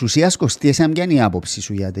 Επί της ουσίας, Κωστή, εσένα ποια είναι η άποψη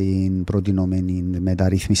σου για την προτινόμενη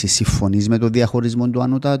μεταρρύθμιση? Συμφωνείς με το διαχωρισμό του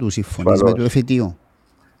ανωτάτου, συμφωνείς με το εφετείο?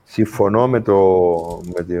 Συμφωνώ με το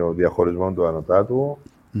διαχωρισμό του ανωτάτου.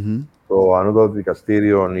 Το ανώτατο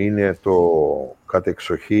δικαστήριο είναι το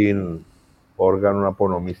κατεξοχήν όργανο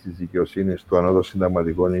απονομής της δικαιοσύνης. Το ανώτατο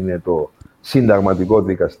συνταγματικό είναι το συνταγματικό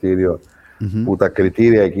δικαστήριο, που τα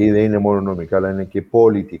κριτήρια εκεί δεν είναι μόνο νομικά, αλλά είναι και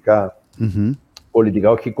πολιτικά.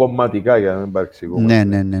 Πολιτικά, όχι κομματικά, για να μην παρεξηγούμε.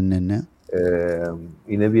 Ναι.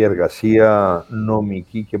 Είναι διεργασία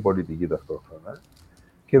νομική και πολιτική ταυτόχρονα.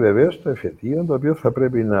 Και βεβαίως το εφετείο, το οποίο θα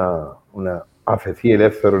πρέπει να αφαιθεί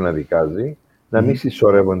ελεύθερο να δικάζει, να μην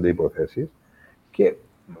συσσωρεύονται υποθέσεις και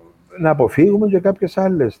να αποφύγουμε και κάποιες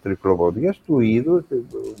άλλες τρικλοποδιές του είδους,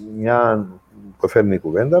 μια που φέρνει η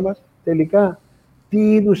κουβέντα μας, τελικά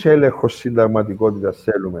τι είδους έλεγχος συνταγματικότητας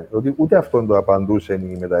θέλουμε? Ότι ούτε αυτόν το απαντούσε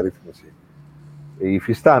η μεταρρύθμιση, η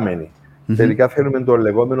υφιστάμενη. Τελικά θέλουμε τον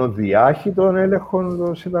λεγόμενο διάχυτο έλεγχο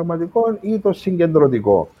των συνταγματικών ή το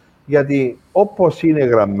συγκεντρωτικό? Γιατί όπως είναι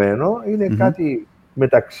γραμμένο, είναι κάτι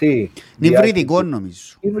μεταξύ. Είναι υβριδικό,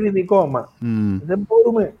 νομίζω. Υβριδικό, μα δεν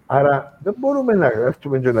μπορούμε να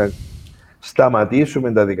έρθουμε και να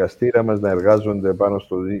σταματήσουμε τα δικαστήρια μας να εργάζονται πάνω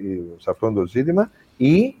σε αυτό το ζήτημα,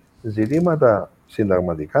 ή ζητήματα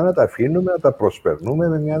συνταγματικά να τα αφήνουμε, να τα προσπερνούμε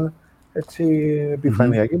με μια έτσι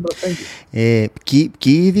επιφανειακή προσέγγιση.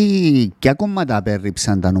 Ποια κόμματα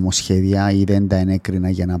απέρριψαν τα νομοσχέδια ή δεν τα ενέκρινα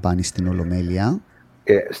για να πάνε στην Ολομέλεια?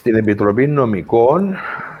 Στην Επιτροπή Νομικών,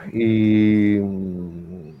 η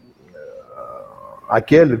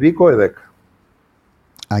ΑΚΕΛ Δίκο ΕΔΕΚ.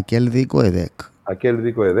 ΑΚΕΛ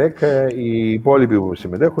Δίκο ΕΔΕΚ. Οι υπόλοιποι που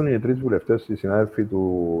συμμετέχουν είναι 3 βουλευτές, οι συνάδελφοι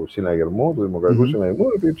του συναγερμού, του Δημοκρατικού Συναγερμού,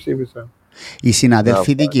 οι οποίοι ψήφισαν. Οι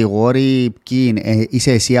συναδέλφοι δικηγόροι, ποιοι είναι?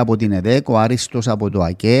 Είσαι εσύ από την ΕΔΕΚ, ο Άριστος από το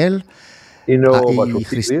ΑΚΕΛ. Είναι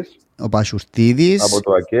ο Πασουρτίδης. Από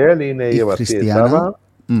το ΑΚΕΛ, είναι η Ευαθία Σάβα.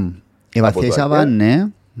 Η Ευαθία Σάβα, ναι.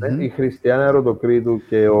 Η Χριστιανά Ρωτοκρίτου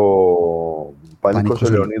και ο Πανίκος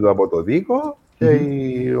Ελεονίδου από το Δίκο και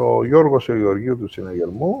ο Γιώργος Γεωργίου του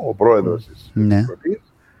Συναγερμού, ο πρόεδρος της Επιτροπής.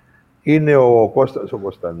 Είναι ο Κώστας ο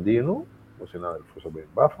Κωνσταντίνου, ο συνάδελφος από την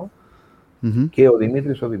Πάφο, και ο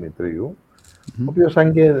Δημήτρης ο Δημητρίου, ο οποίος,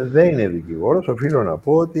 αν και δεν είναι δικηγόρος, οφείλω να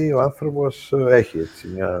πω ότι ο άνθρωπος έχει έτσι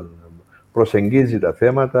προσεγγίζει τα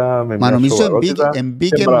θέματα με μια σοβαρότητα.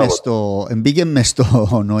 Εμπήκε μες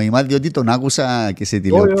στο νόημα, διότι τον άκουσα και σε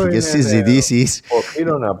τηλεοπτικές συζητήσεις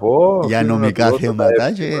για νομικά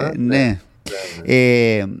θέματα. Ναι.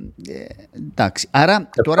 Εντάξει, άρα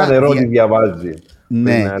τώρα... Φανερό διαβάζει.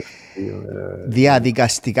 Ναι.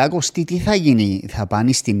 Διαδικαστικά, Κωστή, τι θα γίνει? Θα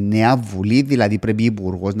πάνε στη νέα Βουλή, δηλαδή πρέπει η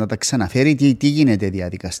Υπουργός να τα ξαναφέρει? Τι γίνεται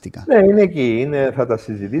διαδικαστικά? Ναι, είναι εκεί. Θα τα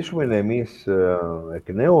συζητήσουμε εμείς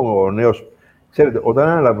εκ νέου. Ο νέος, ξέρετε, όταν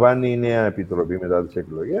αναλαμβάνει η νέα Επιτροπή μετά τις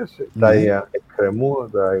εκλογές, τα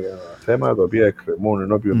θέματα τα οποία εκκρεμούν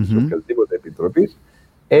ενώπιον της οποιασδήποτε Επιτροπής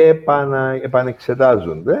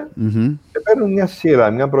επανεξετάζονται και παίρνουν μια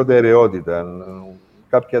σειρά, μια προτεραιότητα.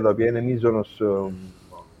 Κάποια τα οποία είναι μείζωνος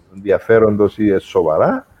ενδιαφέροντος ή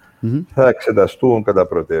σοβαρά, θα εξεταστούν κατά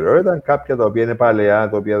προτεραιότητα. Κάποια τα οποία είναι παλαιά,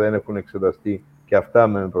 τα οποία δεν έχουν εξεταστεί και αυτά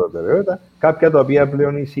με προτεραιότητα. Κάποια τα οποία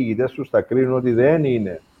πλέον οι εισηγητές τους θα κρίνουν ότι δεν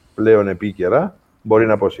είναι πλέον επίκαιρα, μπορεί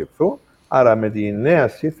να αποσυρθούν. Άρα με τη νέα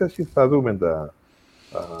σύνθεση θα δούμε τα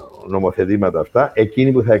νομοθετήματα αυτά,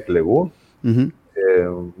 εκείνοι που θα εκλεγούν,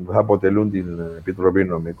 θα αποτελούν την Επιτροπή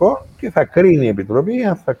Νομικών και θα κρίνει η Επιτροπή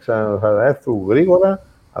αν θα έρθουν γρήγορα,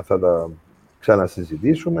 αν θα τα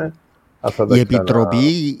ξανασυζητήσουμε, αν θα τα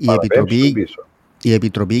η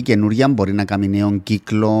Επιτροπή καινούργια μπορεί να κάνει νέων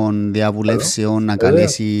κύκλων διαβουλεύσεων, να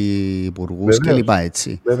καλέσει υπουργούς κλπ.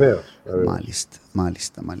 Έτσι. Βεβαίως.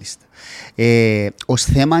 Μάλιστα. Ως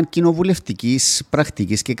θέμα κοινοβουλευτικής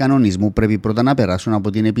πρακτικής και κανονισμού πρέπει πρώτα να περάσουν από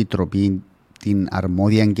την Επιτροπή την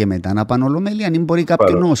αρμόδια και μετά να πάνε Ολομέλεια, αν μπορεί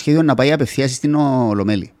κάποιο νομοσχέδιο να πάει απευθείας στην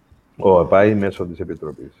Ολομέλεια? Πάει μέσω της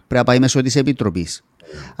Επιτροπής. Πρέπει να πάει μέσω της Επιτροπής.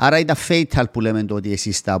 Άρα ήταν fatal που λέμε το ότι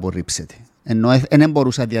εσείς τα απορρίψετε. Ενώ δεν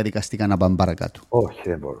μπορούσα διαδικαστικά να πάμε παρακάτω. Όχι,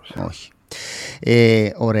 δεν μπορούσα. Όχι.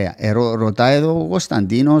 Ωραία. Ρωτάει εδώ ο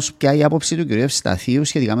Κωνσταντίνος ποια η άποψη του κ. Ευσταθίου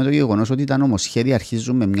σχετικά με το γεγονός ότι τα νομοσχέδια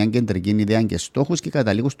αρχίζουν με μια κεντρική ιδέα και στόχους και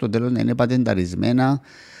καταλήγουν στο τέλος να είναι πατενταρισμένα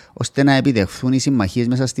ώστε να επιτευχθούν οι συμμαχίες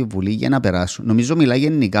μέσα στη Βουλή για να περάσουν. Νομίζω μιλάει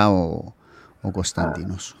γενικά ο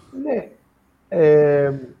Κωνσταντίνος. Ναι.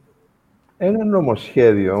 Ένα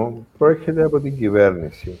νομοσχέδιο προέρχεται από την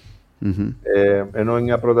κυβέρνηση. Ενώ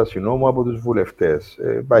μια πρόταση νόμου από τους βουλευτές.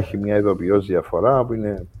 Υπάρχει μια ειδοποιώς διαφορά που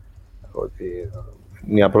είναι ότι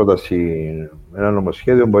μια πρόταση, ένα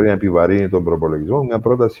νομοσχέδιο μπορεί να επιβαρύνει τον προπολογισμό, μια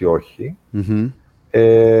πρόταση όχι.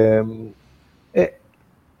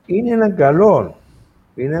 Είναι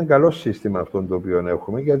ένα καλό σύστημα αυτό το οποίο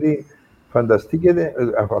έχουμε, γιατί φανταστείτε,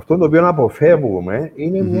 αυτό το οποίο αποφεύγουμε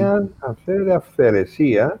είναι μια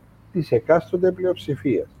αυθαιρεσία της εκάστοτε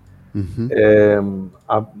πλειοψηφίας.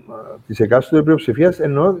 Της εκάστοτε πλειοψηφίας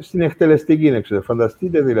ενώ στην εκτελεστική έξοδο.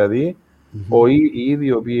 Φανταστείτε δηλαδή οι ίδιοι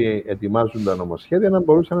οι οποίοι ετοιμάζουν τα νομοσχέδια να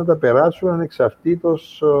μπορούσαν να τα περάσουν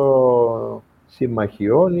ανεξαρτήτως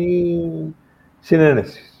συμμαχιών ή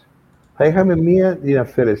συνένεσης. Θα είχαμε την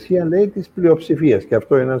αυθαιρεσία, λέει, της πλειοψηφίας, και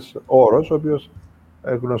αυτό είναι ένας όρος ο οποίος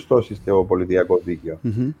γνωστός στο πολιτιακό δίκαιο.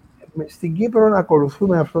 Στην Κύπρο να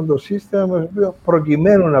ακολουθούμε αυτό το σύστημα,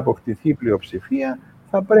 προκειμένου να αποκτηθεί η πλειοψηφία,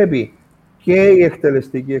 θα πρέπει και η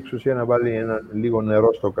εκτελεστική εξουσία να βάλει λίγο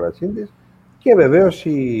νερό στο κρασί της, και βεβαίως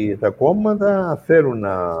τα κόμματα θέλουν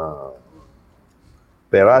να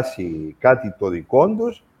περάσει κάτι το δικό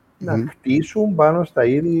τους, να χτίσουν πάνω στα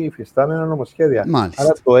ήδη υφιστάμενα νομοσχέδια. Μάλιστα.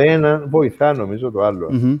 Άρα το ένα βοηθά, νομίζω, το άλλο.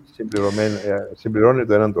 Συμπληρώνει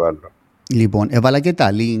το ένα το άλλο. Λοιπόν, έβαλα και τα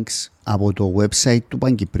links από το website του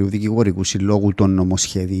Παγκυπρίου Δικηγορικού Συλλόγου των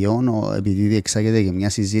νομοσχεδίων, επειδή διεξάγεται και μια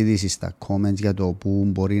συζήτηση στα comments για το που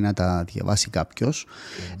μπορεί να τα διαβάσει κάποιος.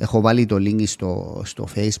 Έχω βάλει το link στο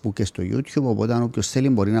Facebook και στο YouTube, οπότε αν όποιος θέλει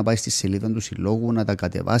μπορεί να πάει στη σελίδα του Συλλόγου να τα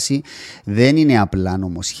κατεβάσει. Δεν είναι απλά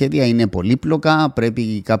νομοσχέδια, είναι πολύπλοκα.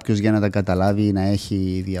 Πρέπει κάποιος για να τα καταλάβει να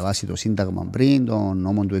έχει διαβάσει το Σύνταγμα πριν, τον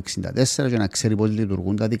νόμο του 1964, για να ξέρει πώς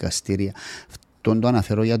λειτουργούν τα δικαστήρια. Το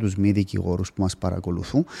αναφέρω για τους μη δικηγόρους που μας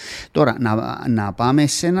παρακολουθούν. Τώρα, να πάμε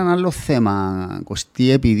σε έναν άλλο θέμα,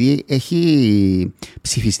 Κωστή, επειδή έχει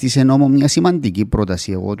ψηφιστεί σε νόμο μια σημαντική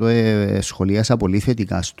πρόταση. Εγώ το σχολίασα πολύ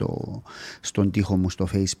θετικά στον τοίχο μου στο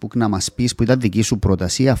Facebook. Να μας πεις, που ήταν δική σου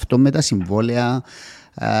πρόταση, αυτό με τα συμβόλαια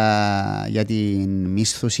για την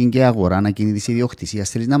μίσθωση και αγορά ανακίνητης ιδιοκτησίας.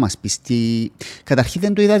 Θέλεις να μας πεις τι... Καταρχήν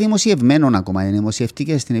δεν το είδα δημοσιευμένο ακόμα. Είναι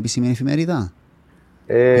δημοσιευτική στην επίσημη εφημερίδα.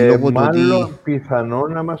 Μάλλον πιθανό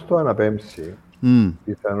να μας το αναπέμψει.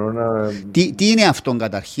 Τι είναι αυτό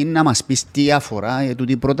καταρχήν, να μας πεις τι αφορά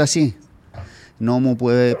τούτη πρόταση νόμου που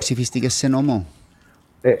ψηφίστηκε σε νόμο?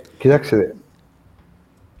 Κοιτάξτε,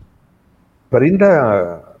 πριν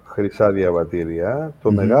τα χρυσά διαβατήρια,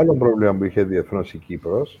 το μεγάλο πρόβλημα που είχε διεθνώς η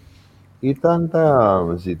Κύπρος ήταν τα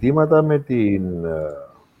ζητήματα με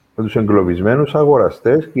τους εγκλωβισμένους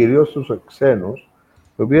αγοραστές, κυρίως τους ξένους,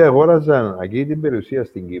 οι οποίοι αγόραζαν εκεί την περιουσία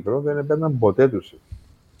στην Κύπρο, δεν έπαιρναν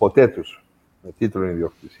ποτέ τους με τίτλο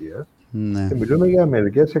ιδιοκτησίας. Ναι. Και μιλούμε για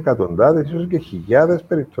μερικές εκατοντάδες, ίσως και χιλιάδες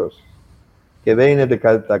περιπτώσεις. Και δεν είναι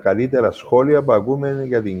τα καλύτερα σχόλια που ακούμε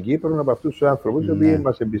για την Κύπρο από αυτούς τους άνθρωπους, οι οποίοι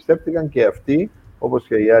μας εμπιστεύτηκαν και αυτοί, όπως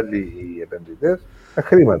και οι άλλοι οι επενδυτές, τα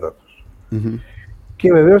χρήματα τους.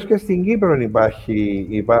 Και βεβαίως και στην Κύπρο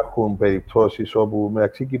υπάρχουν περιπτώσεις όπου,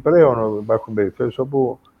 μεταξύ Κυπραίων, υπάρχουν περιπτώσεις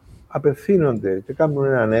όπου απευθύνονται και κάνουν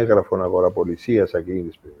έναν έγγραφο αγοραπολισίας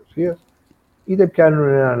ακίνητης περιουσίας, είτε πιάνουν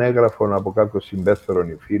έναν έγγραφο από κάποιο συμπέστερον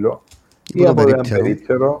ή φίλο, ή από έναν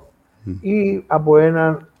περίπτερο, ή από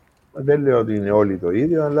έναν, δεν λέω ότι είναι όλοι το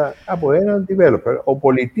ίδιο, αλλά από έναν developer. Ο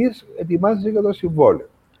πολιτής ετοιμάζει για το συμβόλαιο.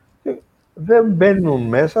 Και δεν μπαίνουν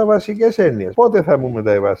μέσα βασικές έννοιες. Πότε θα μου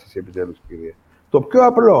μεταβάσεις επιτέλους, κυρία? Το πιο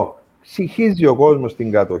απλό, συγχύζει ο κόσμος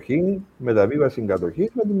την κατοχή, μεταβίβαση κατοχής,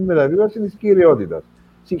 με την μεταβίβαση της κυριότητας.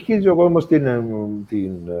 Συγχύζει ο κόσμος την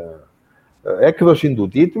έκδοση του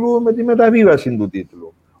τίτλου με τη μεταβίβαση του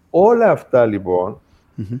τίτλου. Όλα αυτά λοιπόν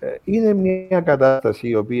είναι μια κατάσταση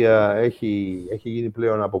η οποία έχει γίνει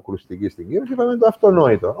πλέον αποκρουστική στην Κύπρο, και είπαμε το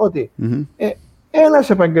αυτονόητο, ότι ένας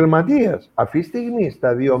επαγγελματίας αυτή τη στιγμή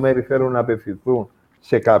τα δύο μέρη θέλουν να απευθυνθούν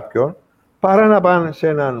σε κάποιον, παρά να πάνε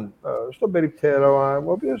στον περιπτέρο,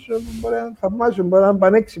 ο οποίος μπορεί να θαυμάζει, μπορεί να είναι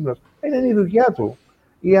πανέξυπνος. Είναι η δουλειά του.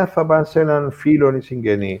 Ή αν θα πάνε σε έναν φίλο ή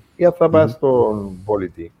συγγενή, ή αν θα πάνε στον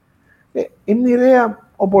πολιτή. Είναι μοιραία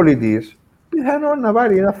ο πολιτής, πιθανόν να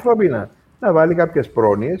βάλει ανθρώπινα, να βάλει κάποιες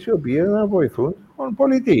πρόνοιες οι οποίες να βοηθούν τον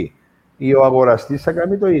πολιτή. Ή ο αγοραστής θα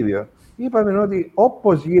κάνει το ίδιο. Είπαμε ότι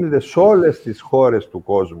όπως γίνεται σε όλες τις χώρες του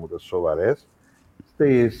κόσμου, τις σοβαρές,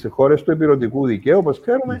 στις χώρες του επιρωτικού δικαίου, όπως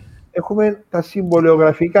ξέρουμε, έχουμε τα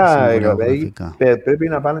συμβολιογραφικά. Πρέπει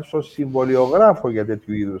να πάνε στο συμβολιογράφο για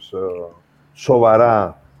τέτοιου είδους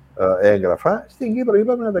σοβαρά έγγραφα. Στην Κύπρο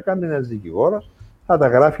είπαμε να τα κάνει ένας δικηγόρος, θα τα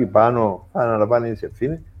γράφει πάνω, θα αναλαμβάνει τις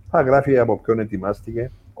ευθύνες, θα γράφει από ποιον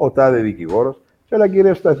ετοιμάστηκε, ο τάδε δικηγόρος. Και αλλά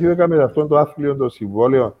κύριε Σταθίου, έκαμε αυτόν το άθλιο το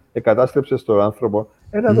συμβόλαιο, εκατάστρεψε τον άνθρωπο.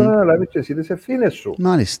 Να τον αναλάβεις και εσύ τις ευθύνες σου.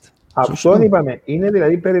 Μάλιστα. Αυτό είπαμε, είναι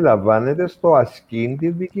δηλαδή περιλαμβάνεται στο ασκήν τη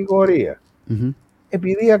δικηγορία.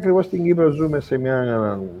 Επειδή ακριβώς στην Κύπρο ζούμε σε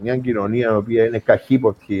μια κοινωνία η οποία είναι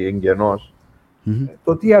καχύποπτη εγγενώς,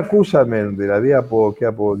 το τι ακούσαμε δηλαδή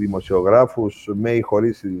από δημοσιογράφους με ή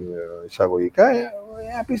χωρίς εισαγωγικά,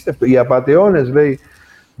 απίστευτο. Οι απατεώνες, λέει,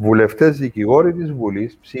 βουλευτές δικηγόροι της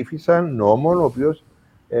Βουλής ψήφισαν νόμο ο οποίος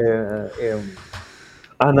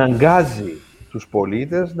αναγκάζει τους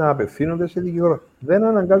πολίτες να απευθύνονται σε δικηγόρο. Δεν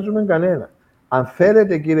αναγκάζουμε κανένα. Αν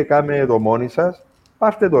θέλετε, κύριε, κάμε το μόνοι σας,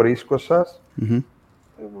 πάρτε το ρίσκο σας,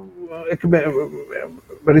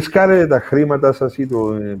 ρισκάρετε τα χρήματα σας ή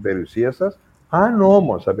την περιουσία σας. Αν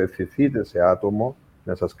όμως απευθυνθείτε σε άτομο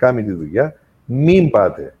να σας κάνει τη δουλειά, μην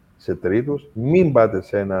πάτε σε τρίτους, μην πάτε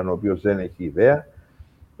σε έναν ο οποίος δεν έχει ιδέα,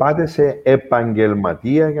 πάτε σε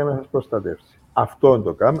επαγγελματία για να σας προστατεύσει.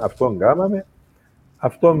 Αυτόν κάναμε.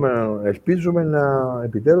 Αυτό ελπίζουμε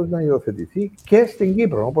επιτέλους να υιοθετηθεί και στην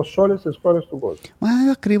Κύπρο, όπως σε όλες τις χώρες του κόσμου. Μα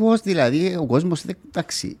ακριβώς, δηλαδή, ο κόσμος,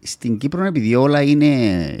 εντάξει, στην Κύπρο επειδή όλα είναι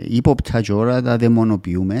ύποπτα και όλα τα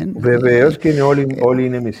δαιμονοποιούμε. Βεβαίως και όλοι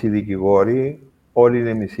είναι μισοί δικηγόροι, όλοι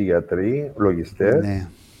είναι μισοί γιατροί, λογιστές.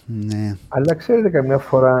 Ναι. Αλλά ξέρετε, καμιά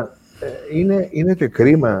φορά είναι και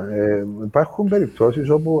κρίμα. Υπάρχουν περιπτώσεις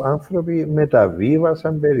όπου άνθρωποι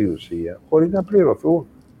μεταβίβασαν περιουσία χωρίς να πληρωθούν.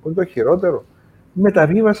 Που είναι το χειρότερο.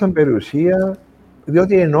 Μεταβίβασαν περιουσία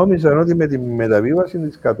διότι νόμιζαν ότι με τη μεταβίβαση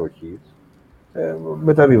της κατοχής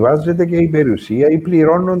μεταβιβάζεται και η περιουσία ή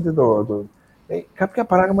πληρώνονται κάποια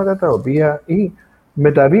πράγματα τα οποία η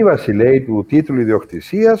μεταβίβαση, λέει, του τίτλου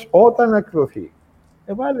ιδιοκτησίας όταν εκδοθεί.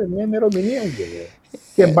 Βάλε μια ημερομηνία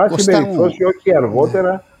και εν πάση περιπτώσει όχι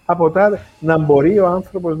αργότερα από τα να μπορεί ο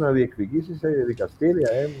άνθρωπος να διεκδικήσει σε δικαστήρια.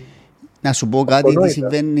 Να σου πω κάτι τι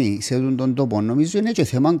συμβαίνει σε τον τόπο. Νομίζω είναι και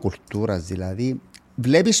θέμα κουλτούρας. Δηλαδή,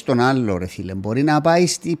 βλέπεις τον άλλο, ρε φίλε. Μπορεί να πάει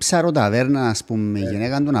στη ψαροταβέρνα, ας πούμε, η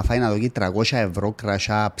γυναίκα του να φάει να δώσει 300 ευρώ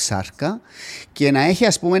κρασιά ψάρκα και να έχει,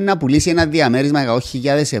 ας πούμε, να πουλήσει ένα διαμέρισμα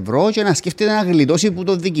 100.000 ευρώ και να σκέφτεται να γλιτώσει που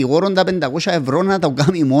το δικηγόρο τα 500 ευρώ να το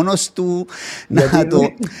κάνει μόνος του.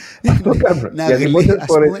 Αυτό κάνουν. Γιατί πόσες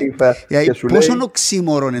φορές είπα. Πόσο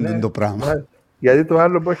οξύμορο είναι το πράγμα. Γιατί το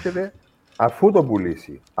άλλο που έχετε. Αφού το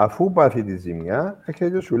πουλήσει, αφού πάθει τη ζημιά,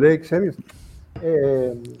 έρχεται και σου λέει, ξέρεις,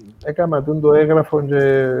 έκανα το έγγραφο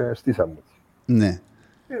και στήσαμε. Ναι.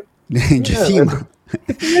 Και θύμα.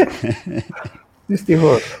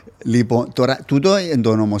 Δυστυχώς. Λοιπόν, τώρα,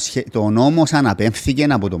 το νόμος αναπέμφθηκε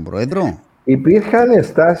από τον Πρόεδρο. Υπήρχαν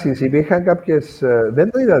ενστάσεις, υπήρχαν κάποιες,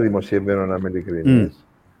 δεν το είδα δημοσιευμένο να είμαι ειλικρινής.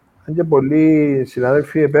 Αν και πολλοί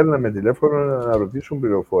συνάδελφοι επέρναμε τηλέφωνο να ρωτήσουν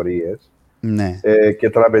πληροφορίες. Ναι. Και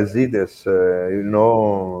τραπεζίτες,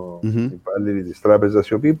 υπάλληλοι της τράπεζας,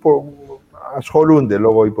 οι οποίοι ασχολούνται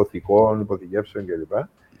λόγω υποθηκών, υποθηκεύσεων κλπ.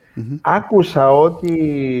 Άκουσα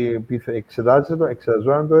ότι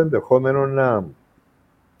εξεταζόταν το ενδεχόμενο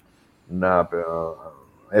να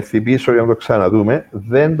έρθει πίσω για να το ξαναδούμε.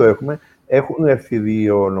 Δεν το έχουμε. Έχουν έρθει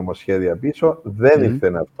 2 νομοσχέδια πίσω. Δεν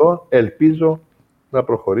ήρθε αυτό. Ελπίζω να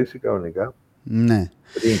προχωρήσει κανονικά. Ναι.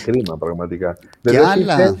 Είναι κρίμα πραγματικά.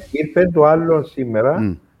 Ήρθε το άλλο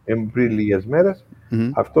σήμερα, πριν λίγες μέρες,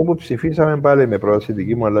 αυτό που ψηφίσαμε πάλι με πρόταση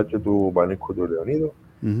δική μου αλλά και του Πανίκου του Λεωνίδου,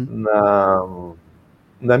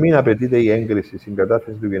 να μην απαιτείται η έγκριση στην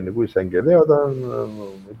κατάθεση του Γενικού Εισαγγελέα όταν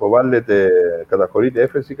καταχωρείται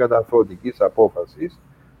έφεση καταθωτικής απόφασης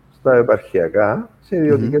στα επαρχιακά, σε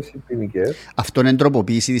ιδιωτικές ποινικές. Αυτό είναι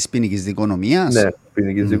τροποποίηση της ποινικής δικονομίας. Ναι,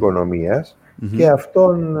 ποινικής δικονομίας. Και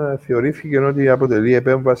αυτόν θεωρήθηκε ότι αποτελεί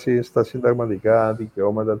επέμβαση στα συνταγματικά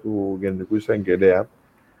δικαιώματα του Γενικού Εισαγγελέα.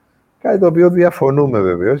 Κάτι το οποίο διαφωνούμε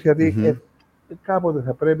βεβαίως, γιατί κάποτε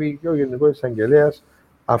θα πρέπει και ο Γενικός Εισαγγελέας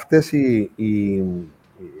αυτές οι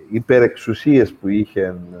υπερεξουσίες που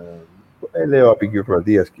είχε, λέω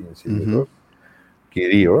απεικιοκρατίας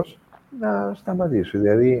κυρίως, να σταματήσουν.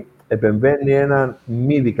 Δηλαδή, επεμβαίνει έναν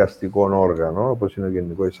μη δικαστικό όργανο, όπως είναι ο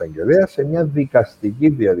Γενικός Εισαγγελέας, σε μια δικαστική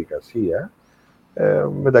διαδικασία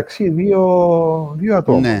μεταξύ δύο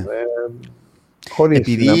ατόμων. Ναι.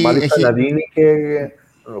 Χωρίς να δίνει και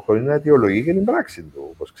χωρίς να αιτιολογεί και την πράξη του.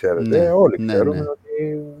 Όπως ξέρετε, όλοι ξέρουμε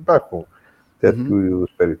ότι υπάρχουν τέτοιου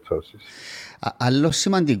περιπτώσεις. Άλλο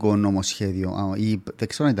σημαντικό νομοσχέδιο, δεν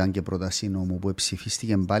ξέρω αν ήταν και πρόταση νόμου που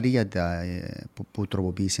ψηφίστηκε πάλι που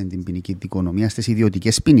τροποποίησε την ποινική δικονομία στις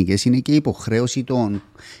ιδιωτικές ποινικές, είναι και η υποχρέωση των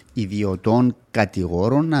ιδιωτών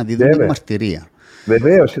κατηγόρων να δίδουν την μαρτυρία.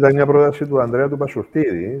 Βεβαίως, ήταν μια πρόταση του Ανδρέα του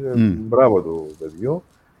Πασουρτίδη, μπράβο του παιδιού.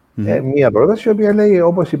 Μια πρόταση η οποία λέει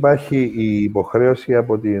όπως υπάρχει η υποχρέωση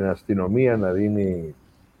από την αστυνομία να δίνει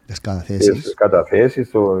τις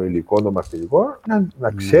καταθέσεις, το υλικό, το μαρτυρικό,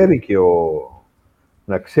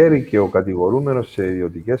 να ξέρει και ο κατηγορούμενος σε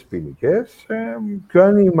ιδιωτικές ποινικές ποια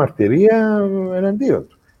είναι η μαρτυρία εναντίον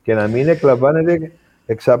του. Και να μην εκλαμβάνεται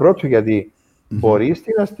εξαπρόψου, γιατί μπορεί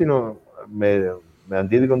με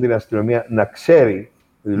αντίδικο την αστυνομία να ξέρει,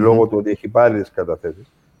 λόγω του ότι έχει πάρει τις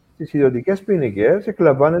καταθέσεις, στις ιδιωτικές ποινικές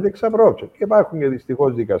εκλαμβάνεται εξαπρόψου. Και υπάρχουν και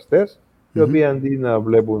δυστυχώς δικαστές, οι οποίοι αντί να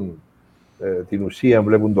βλέπουν την ουσία,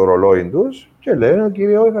 βλέπουν το ρολόι τους και λένε: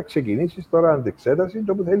 κύριε, θα ξεκινήσεις τώρα αντεξέταση,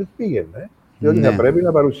 το που θέλεις πήγαινε. Διότι θα πρέπει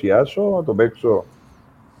να παρουσιάσω, να το παίξω.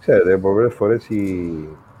 Ξέρετε, πολλές φορές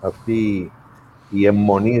αυτή η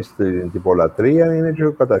αιμονή στην τυπολατρεία είναι και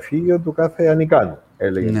το καταφύγιο του κάθε ανικάνου,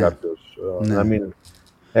 έλεγε κάποιος. Να μην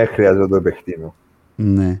χρειάζεται να το επεκτείνω.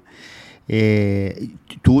 Ναι.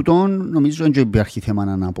 Τούτον νομίζω ότι υπάρχει θέμα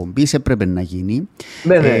αναπομπής, έπρεπε να γίνει.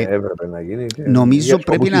 Ναι, έπρεπε να γίνει. Νομίζω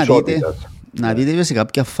πρέπει να δείτε σε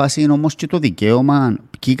κάποια φάση όμως και το δικαίωμα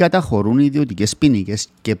ποιοι καταχωρούν οι ιδιωτικές ποινικές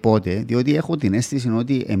και πότε, διότι έχω την αίσθηση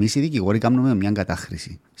ότι εμείς οι δικηγόροι κάνουμε μια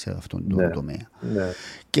κατάχρηση σε αυτόν τον τομέα. Ναι.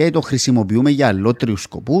 Και το χρησιμοποιούμε για αλλότριους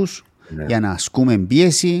σκοπούς, για να ασκούμε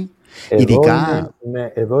πίεση.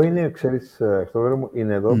 Εδώ είναι, ξέρεις,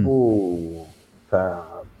 είναι εδώ που θα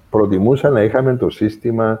προτιμούσα να είχαμε το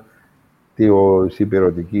σύστημα της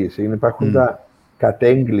υπηρετικής. Υπάρχουν τα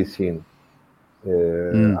κατέγκληση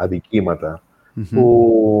αδικήματα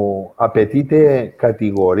που απαιτείται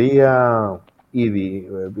κατηγορία ήδη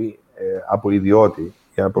από ιδιώτη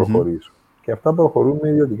για να προχωρήσουν. Και αυτά προχωρούν με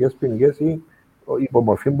ιδιωτικές ποινικές ή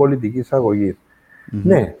υπομορφή πολιτικής αγωγής.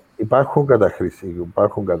 Ναι, υπάρχουν καταχρήσεις,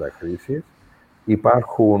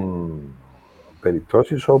 υπάρχουν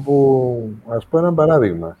περιπτώσεις όπου, ας πω ένα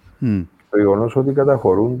παράδειγμα, το γεγονός ότι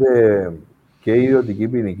καταχωρούνται και η ιδιωτική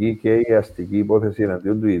ποινική και η αστική υπόθεση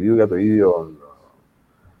εναντίον του ιδίου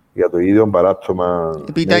για το ίδιο παράπτωμα.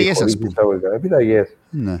 Επιταγές, ας πούμε. Επιταγές.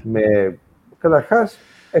 Ναι. Καταρχάς,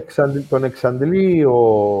 τον εξαντλεί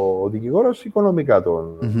ο δικηγόρος οικονομικά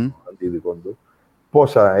των αντίδικων του.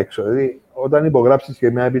 Πόσα έξω. Δηλαδή, όταν υπογράψεις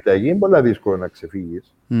και μια επιταγή, είναι πολύ δύσκολο να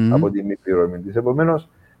ξεφύγεις από τη μη πληρωμή της. Επομένως,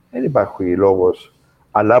 δεν υπάρχει λόγος.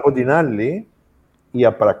 Αλλά από την άλλη, η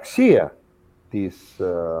απραξία της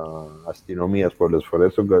αστυνομίας πολλές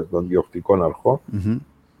φορές, των διοκτικών αρχών,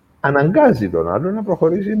 αναγκάζει τον άλλο να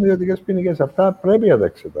προχωρήσει με ιδιωτικές ποινικές. Αυτά πρέπει να τα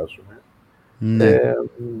εξετάσουμε.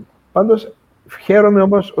 Πάντως, χαίρομαι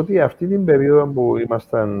όμως ότι αυτή την περίοδο που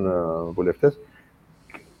ήμασταν βουλευτές,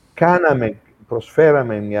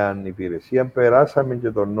 προσφέραμε μια υπηρεσία, περάσαμε και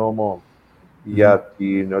τον νόμο για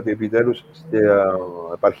ότι επιτέλους στα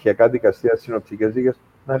επαρχιακά δικαστήρια, στις συνοπτικές δίκες,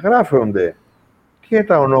 να γράφονται και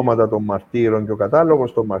τα ονόματα των μαρτύρων και ο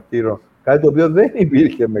κατάλογος των μαρτύρων, κάτι το οποίο δεν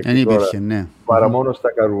υπήρχε μέχρι τώρα, παρά μόνο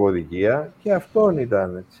στα καρβοδικεία. Και αυτό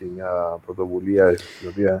ήταν μια πρωτοβουλία στην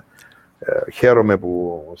οποία χαίρομαι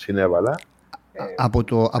που συνέβαλα.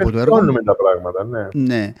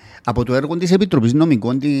 Από το έργο της Επιτροπής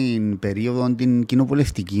Νομικών την περίοδο την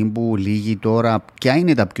κοινοβουλευτική που λύγει τώρα, ποια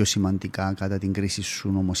είναι τα πιο σημαντικά κατά την κρίση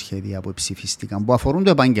σου νομοσχέδια που ψηφίστηκαν, που αφορούν το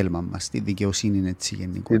επάγγελμα μας, τη δικαιοσύνη έτσι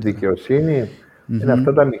γενικότερα? Τη δικαιοσύνη είναι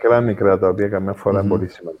αυτά τα μικρά τα οποία καμιά φορά είναι πολύ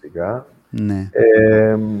σημαντικά.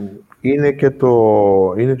 Είναι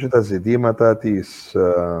και τα ζητήματα της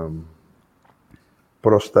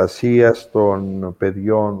προστασίας των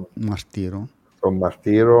παιδιών των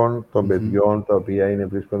μαρτύρων, των παιδιών τα οποία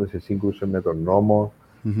βρίσκονται σε σύγκρουση με τον νόμο.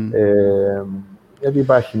 Γιατί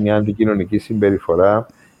υπάρχει μια αντικοινωνική συμπεριφορά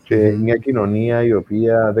και μια κοινωνία η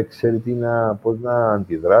οποία δεν ξέρει πώς να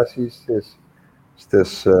αντιδράσει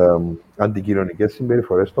στις αντικοινωνικές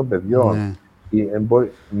συμπεριφορές των παιδιών.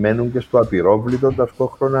 Μένουν και στο απειρόβλητο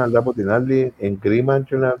ταυτόχρονα, αλλά από την άλλη εγκρίμα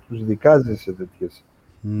και να τους δικάζει σε τέτοιες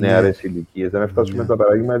νεαρές ηλικίες. Να φτάσουμε τα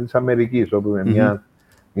παραδείγματα της Αμερικής, όπου με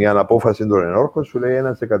μια απόφαση των ενόρκων σου λέει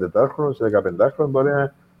ένας 14χρονος, 15χρονος μπορεί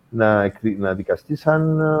να δικαστεί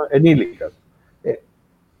σαν ενήλικας.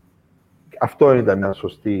 Αυτό ήταν μια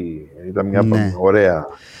σωστή, ήταν μια ωραία.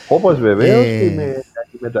 Όπως βεβαίως και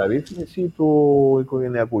η μεταρρύθμιση του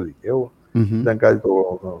οικογενειακού δικαίου. Ήταν κάτι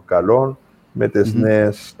το καλό με τις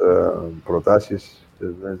νέες προτάσεις, τις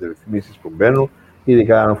νέες ρυθμίσεις που μπαίνουν,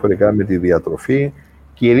 ειδικά αναφορικά με τη διατροφή,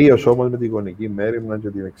 κυρίως όμως με την γονική μέριμνα και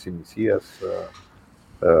την εξημισίας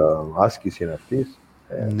άσκηση αυτής.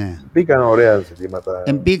 Μπήκαν ωραία ζητήματα.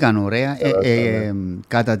 Μπήκαν ωραία.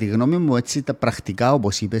 Κατά τη γνώμη μου, έτσι τα πρακτικά,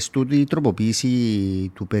 όπως είπες, τούτη η τροποποίηση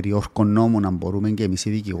του περιόρκων νόμου, να μπορούμε και εμείς οι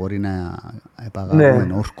δικηγόροι να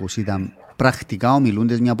επαγάγουμε όρκους, ήταν πρακτικά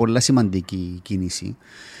ομιλούντες μια πολύ σημαντική κίνηση.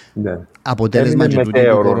 Αποτέλεσμα και του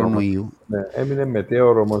κορονοϊού. Έμεινε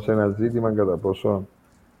μετέωρο όμως ένα ζήτημα κατά πόσο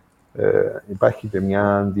Υπάρχει και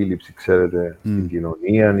μια αντίληψη, ξέρετε, στην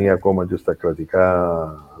κοινωνία ή ακόμα και στα κρατικά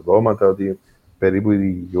δώματα ότι περίπου οι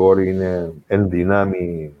δικηγόροι είναι εν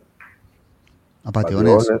δυνάμει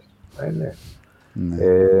απατεώνες. Ναι.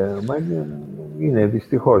 Μα είναι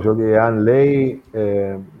δυστυχώς ότι αν λέει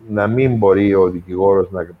να μην μπορεί ο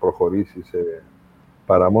δικηγόρος να προχωρήσει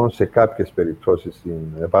παρά μόνο σε κάποιες περιπτώσεις στην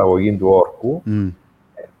επαγωγή του όρκου,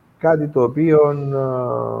 κάτι το οποίο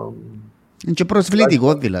είναι και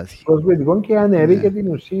προσβλητικό δηλαδή. Προσβλητικό και αναιρεί και την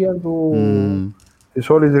ουσία της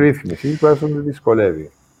όλης ρύθμισης, τουλάχιστον τη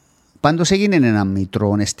δυσκολεύει. Πάντως έγινε ένα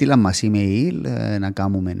μητρό, στείλαν μας email να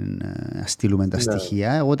στείλουμε τα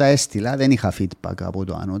στοιχεία. Εγώ τα έστειλα, δεν είχα feedback από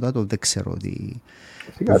το ανώτατο, δεν ξέρω τι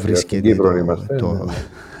βρίσκεται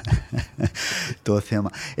το θέμα.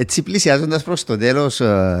 Έτσι πλησιάζοντας προς το τέλος,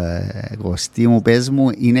 Κωστή μου, πες μου,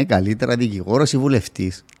 είναι καλύτερα δικηγόρος ή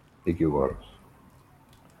βουλευτής? Δικηγόρος.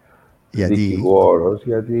 Γιατί? Δικηγόρος,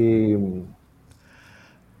 γιατί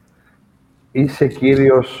είσαι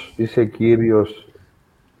κύριος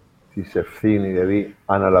της ευθύνη, δηλαδή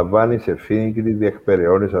αναλαμβάνεις ευθύνη και τη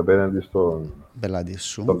διεκπεραιώνεις απέναντι στον πελάτη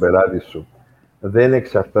σου. Δεν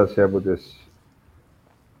εξαρτάσαι από τις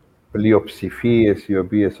πλειοψηφίες οι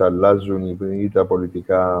οποίες αλλάζουν ή τα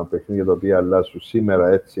πολιτικά παιχνίδια τα οποία αλλάζουν σήμερα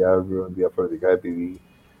έτσι, αύριο διαφορετικά, επειδή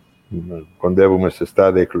κοντεύουμε σε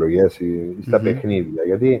στάδια εκλογές ή στα παιχνίδια.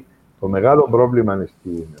 Γιατί το μεγάλο πρόβλημα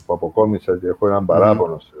που αποκόμισα και έχω έναν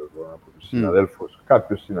παράπονο από τους συναδέλφους,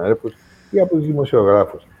 κάποιους συναδέλφους ή από τους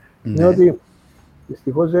δημοσιογράφους, είναι ότι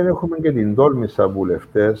δυστυχώς δεν έχουμε και την τόλμη σαν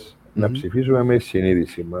βουλευτές να ψηφίσουμε με τη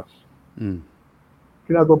συνείδηση μας.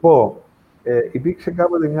 Και να το πω, υπήρξε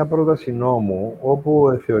κάποτε μια πρόταση νόμου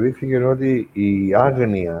όπου θεωρήθηκε ότι η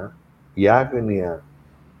άγνοια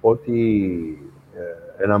ότι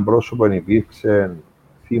έναν πρόσωπο υπήρξε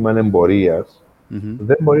θύμα εμπορίας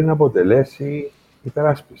δεν μπορεί να αποτελέσει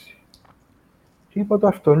υπεράσπιση. Και είπα το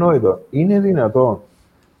αυτονόητο. Είναι δυνατόν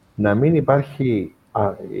να μην υπάρχει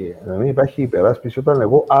υπεράσπιση όταν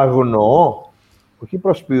εγώ αγνοώ, όχι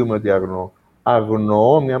προσποιούμε ότι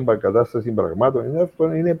αγνοώ μια κατάσταση πραγμάτων,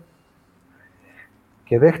 είναι.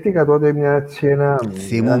 Και δέχτηκα τότε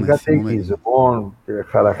έναν καταιγισμό και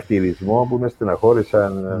χαρακτηρισμό που με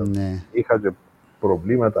στεναχώρησαν. Είχα και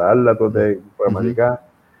προβλήματα άλλα τότε, πραγματικά.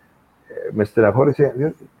 Με στεναχώρησε,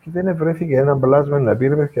 διότι δεν ευρέθηκε ένα πλάσμα να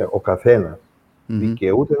πει ο καθένας.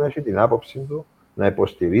 Δικαιούται να έχει την άποψη του, να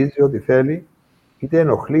υποστηρίζει ό,τι θέλει, είτε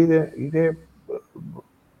ενοχλείται, είτε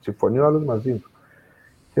συμφωνεί ο άλλος μαζί του.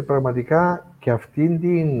 Και πραγματικά και αυτήν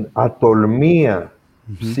την ατολμία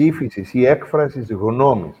ψήφισης ή έκφρασης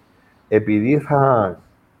γνώμης, επειδή θα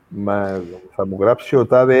μου γράψει ο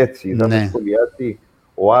τάδε έτσι, ή θα μου σχολιάσει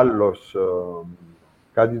ο άλλος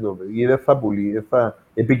κάτι ή δεν θα πουλεί,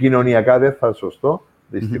 επικοινωνιακά δεν θα σωστό,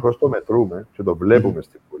 δυστυχώς το μετρούμε και το βλέπουμε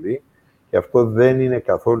στην Βουλή και αυτό δεν είναι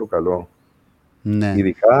καθόλου καλό.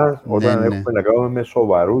 Ειδικά όταν έχουμε να κάνουμε με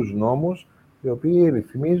σοβαρούς νόμους οι οποίοι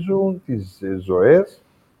ρυθμίζουν τις ζωές,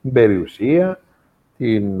 την περιουσία,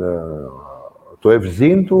 το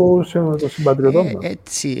ευζήν του συμπατριωτών μας.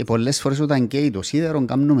 Έτσι, πολλές φορές όταν καίει το σίδερο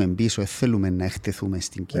κάνουμε πίσω, θέλουμε να εκτεθούμε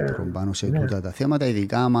στην Κύπρο πάνω σε τούτα τα θέματα,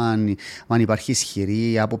 ειδικά αν υπάρχει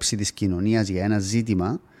ισχυρή άποψη της κοινωνίας για ένα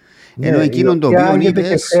ζήτημα. Ενώ εκείνον το οποίο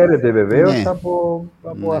είπες... Και φέρεται βεβαίως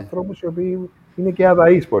από ανθρώπους οι οποίοι είναι και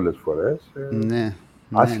αδαείς πολλές φορές,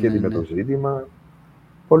 άσχετοι με το ζήτημα.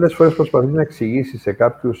 Πολλές φορές προσπαθείς να εξηγήσεις σε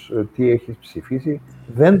κάποιους τι έχεις ψηφίσει,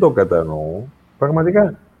 δεν το κατανοούν,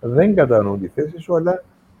 πραγματικά. Δεν κατανοούν τη θέση σου, αλλά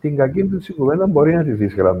την κακή του την κουβέντα μπορεί να τη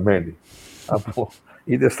δεις γραμμένη.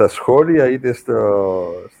 Είτε στα σχόλια, είτε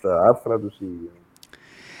στα άρθρα τους ή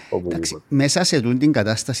οπουδήποτε. Μέσα σε την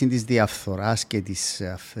κατάσταση της διαφθοράς και τις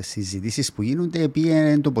συζητήσεις που γίνονται,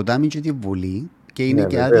 πήγαινε το ποτάμι και τη Βουλή και είναι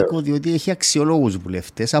και άδικο διότι έχει αξιόλογους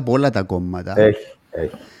βουλευτές από όλα τα κόμματα. Έχει.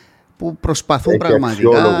 Που προσπαθούν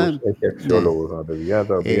πραγματικά. Έχει αξιόλογους παιδιά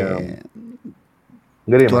τα οποία.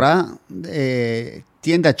 Τώρα,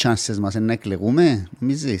 τι είναι τα chances μας να εκλεγούμε,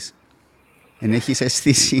 νομίζεις? Εν έχεις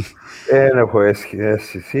αίσθηση? Δεν έχω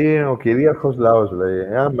αίσθηση. Ο κυρίαρχος λαός λέει.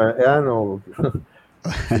 Εάν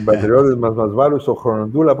οι πατριώτες μας βάλουν στο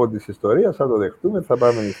χρονοτούλαπο της ιστορίας, θα το δεχτούμε, θα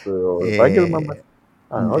πάμε στο επάγγελμα μας.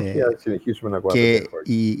 Όχι, θα συνεχίσουμε να ακούμε. Και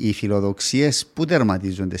οι φιλοδοξίες που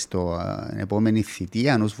τερματίζονται στο επόμενη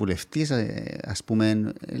θητεία ενός βουλευτής, ας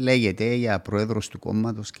πούμε, λέγεται για πρόεδρος του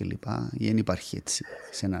κόμματος κλπ. Ή δεν υπάρχει έτσι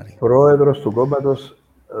σενάριο? Πρόεδρος του κόμματος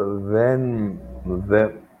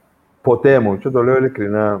ποτέ μου, και το λέω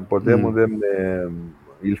ειλικρινά, ποτέ μου δεν με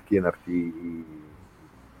ήλκε αυτή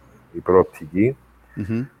η προοπτική.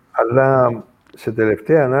 Αλλά σε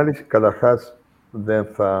τελευταία ανάλυση, καταρχάς,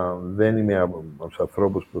 δεν είμαι από τους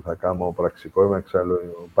ανθρώπους που θα κάνω πραξικόπημα, εξάλλου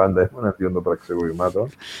πάντα ήμουν αντίον των πραξικοπημάτων.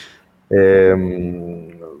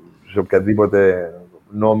 Σε οποιαδήποτε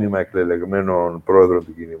νόμιμα εκλεγμένο πρόεδρο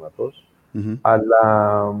του κινήματος.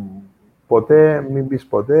 Αλλά ποτέ, μην πεις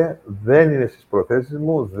ποτέ, δεν είναι στις προθέσεις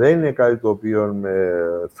μου, δεν είναι κάτι το οποίο με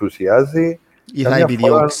ενθουσιάζει. Ή θα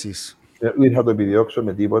επιδιώξεις. Ή θα το επιδιώξω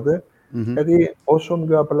με τίποτε. Γιατί όσο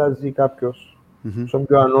πιο απλά ζει κάποιος, όσο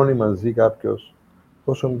πιο ανώνυμα ζει κάποιος,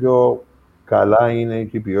 τόσο πιο καλά είναι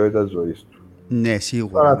και η ποιότητα ζωής του. Ναι,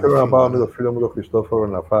 σίγουρα. Τώρα θέλω να πάω με τον φίλο μου τον Χριστόφορο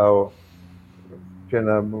να φάω και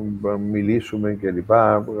να μιλήσουμε κλπ.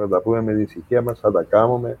 Να τα πούμε με την ησυχία μας, θα τα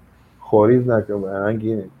κάνουμε, χωρίς να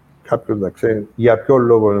ανάγκη κάποιος να ξέρει για ποιο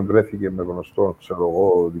λόγο βρέθηκε με γνωστό, ξέρω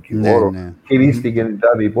εγώ, δικηγόρο, χειρίστηκε την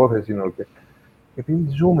τάδε υπόθεση. Επειδή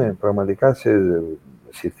ζούμε πραγματικά σε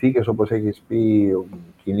συνθήκες, όπως έχεις πει,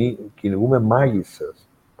 κυνηγούμε μάγισσες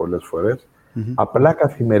πολλές φορές, απλά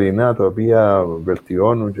καθημερινά, τα οποία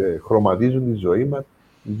βελτιώνουν και χρωματίζουν τη ζωή μας,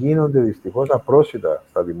 γίνονται δυστυχώς απρόσιτα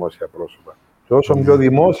στα δημόσια πρόσωπα. Και όσο πιο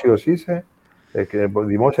δημόσιος είσαι,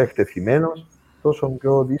 δημόσια εκτεθειμένος, τόσο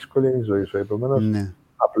πιο δύσκολη είναι η ζωή σου. Επομένως,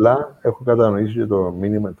 απλά έχω κατανοήσει και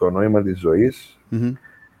το νόημα της ζωής.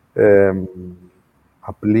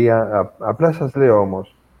 Απλά σας λέω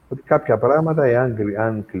όμως ότι κάποια πράγματα,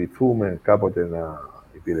 αν κληθούμε κάποτε να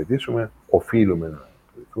υπηρετήσουμε, οφείλουμε να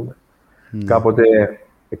κληθούμε. Κάποτε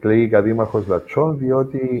εκλεγήκα δήμαρχος Λατσών,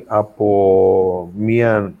 διότι από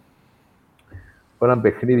ένα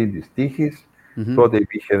παιχνίδι της τύχης, τότε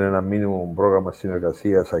υπήρχε ένα μίνιμουμ πρόγραμμα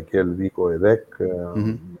συνεργασίας ΑΚΕΛ, ΔΙΚΟ, ΕΔΕΚ,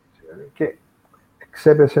 και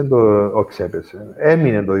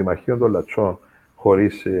έμεινε το Δημαρχείο των Λατσών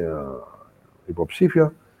χωρίς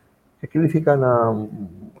υποψήφιο και κλήθηκα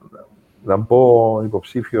να μπω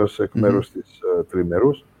υποψήφιος εκ μέρους της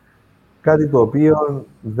Τριμερούς. Κάτι το οποίο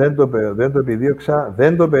δεν το επιδίωξα,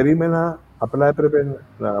 δεν το περίμενα, απλά έπρεπε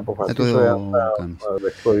να αποφασίσω αν θα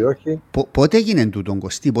δεχτώ ή όχι. Πότε έγινε τούτον,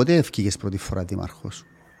 Κωστή, πότε ευκήγες πρώτη φορά δήμαρχος?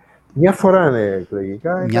 Μια φορά είναι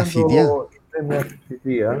εκλεγικά. Μια θητεία. Μια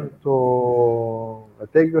θητεία. Το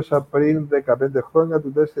τέγιωσα πριν 15 χρόνια,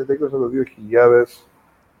 του τεστ τέγιωσα το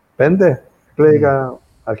 2005. Εκλέγηκα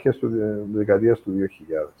αρχές της δεκαετίας του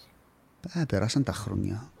 2000. Περάσαν τα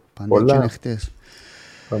χρόνια. Πάντα και είναι χτες.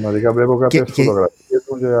 Πραγματικά βλέπω κάποιες φωτογραφίες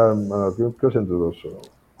μου και αναρωτιούν ποιος είναι τούτος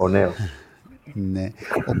ο νέος. Ναι.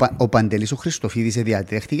 Ο Παντελής ο Χριστοφίδης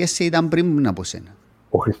διατέχτηκες ή ήταν πριν από σένα?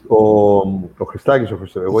 Ο Χριστάκης,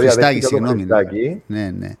 εγώ διαδέχτηκα τον Χριστάκη.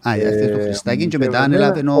 Ναι. Διαδέχτηκες τον Χριστάκη και μετά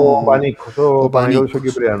ανέλαβε ο Παναγιώτης ο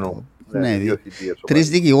Κυπριανού. Ναι, 3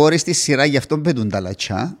 δικηγόροι στη σειρά, γι' αυτό πετούν τα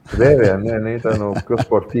λατσά. Βέβαια, ναι, ήταν ο πιο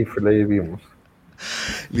σπορτίφ, λέει η Δήμος.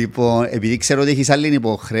 Λοιπόν, επειδή ξέρω ότι έχεις άλλη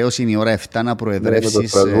υποχρέωση η ώρα 7 να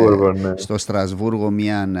προεδρεύσεις στο Στρασβούργο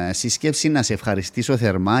μια σύσκεψη, να σε ευχαριστήσω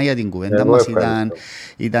θερμά για την κουβέντα μας.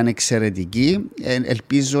 Ήταν εξαιρετική.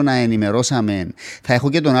 Ελπίζω να ενημερώσαμε. Θα έχω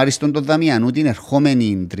και τον Άριστον τον Δαμιανού την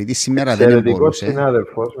ερχόμενη Τρίτη. Σήμερα δεν μπορούσε. Εξαιρετικός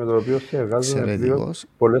συνάδελφος με τον οποίο συνεργάζομαι.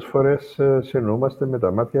 Πολλές φορές συνεννοούμαστε με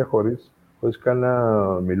τα μάτια χωρίς καν να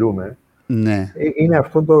μιλούμε. Ναι. Είναι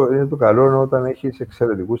το καλό όταν έχεις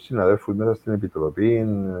εξαιρετικούς συναδέλφους μέσα στην Επιτροπή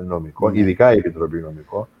Νομικών, ειδικά η Επιτροπή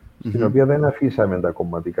Νομικών, στην οποία δεν αφήσαμε τα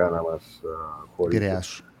κομματικά να μας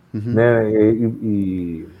χωρίσουν. Ναι,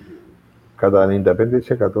 κατά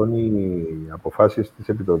 95% οι αποφάσεις της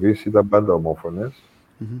Επιτροπής ήταν πάντα ομόφωνες.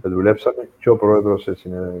 Δουλέψαμε και ο πρόεδρος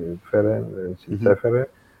συνεισέφερε.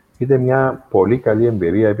 Ήταν μια πολύ καλή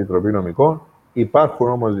εμπειρία η Επιτροπή Νομικών. Υπάρχουν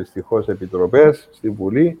όμως δυστυχώς επιτροπές στη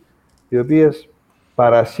Βουλή, οι οποίες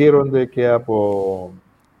παρασύρονται και από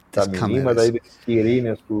τα μηνύματα ή τις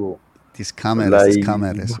ειρήνες του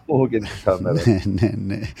λαϊκισμού και τις κάμερες.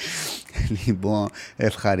 Ναι. Λοιπόν,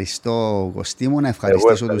 ευχαριστώ Κωστή μου, να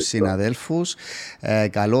ευχαριστήσω τους συναδέλφους.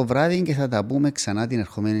 Καλό βράδυ και θα τα πούμε ξανά την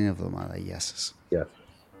ερχομένη εβδομάδα. Γεια σας.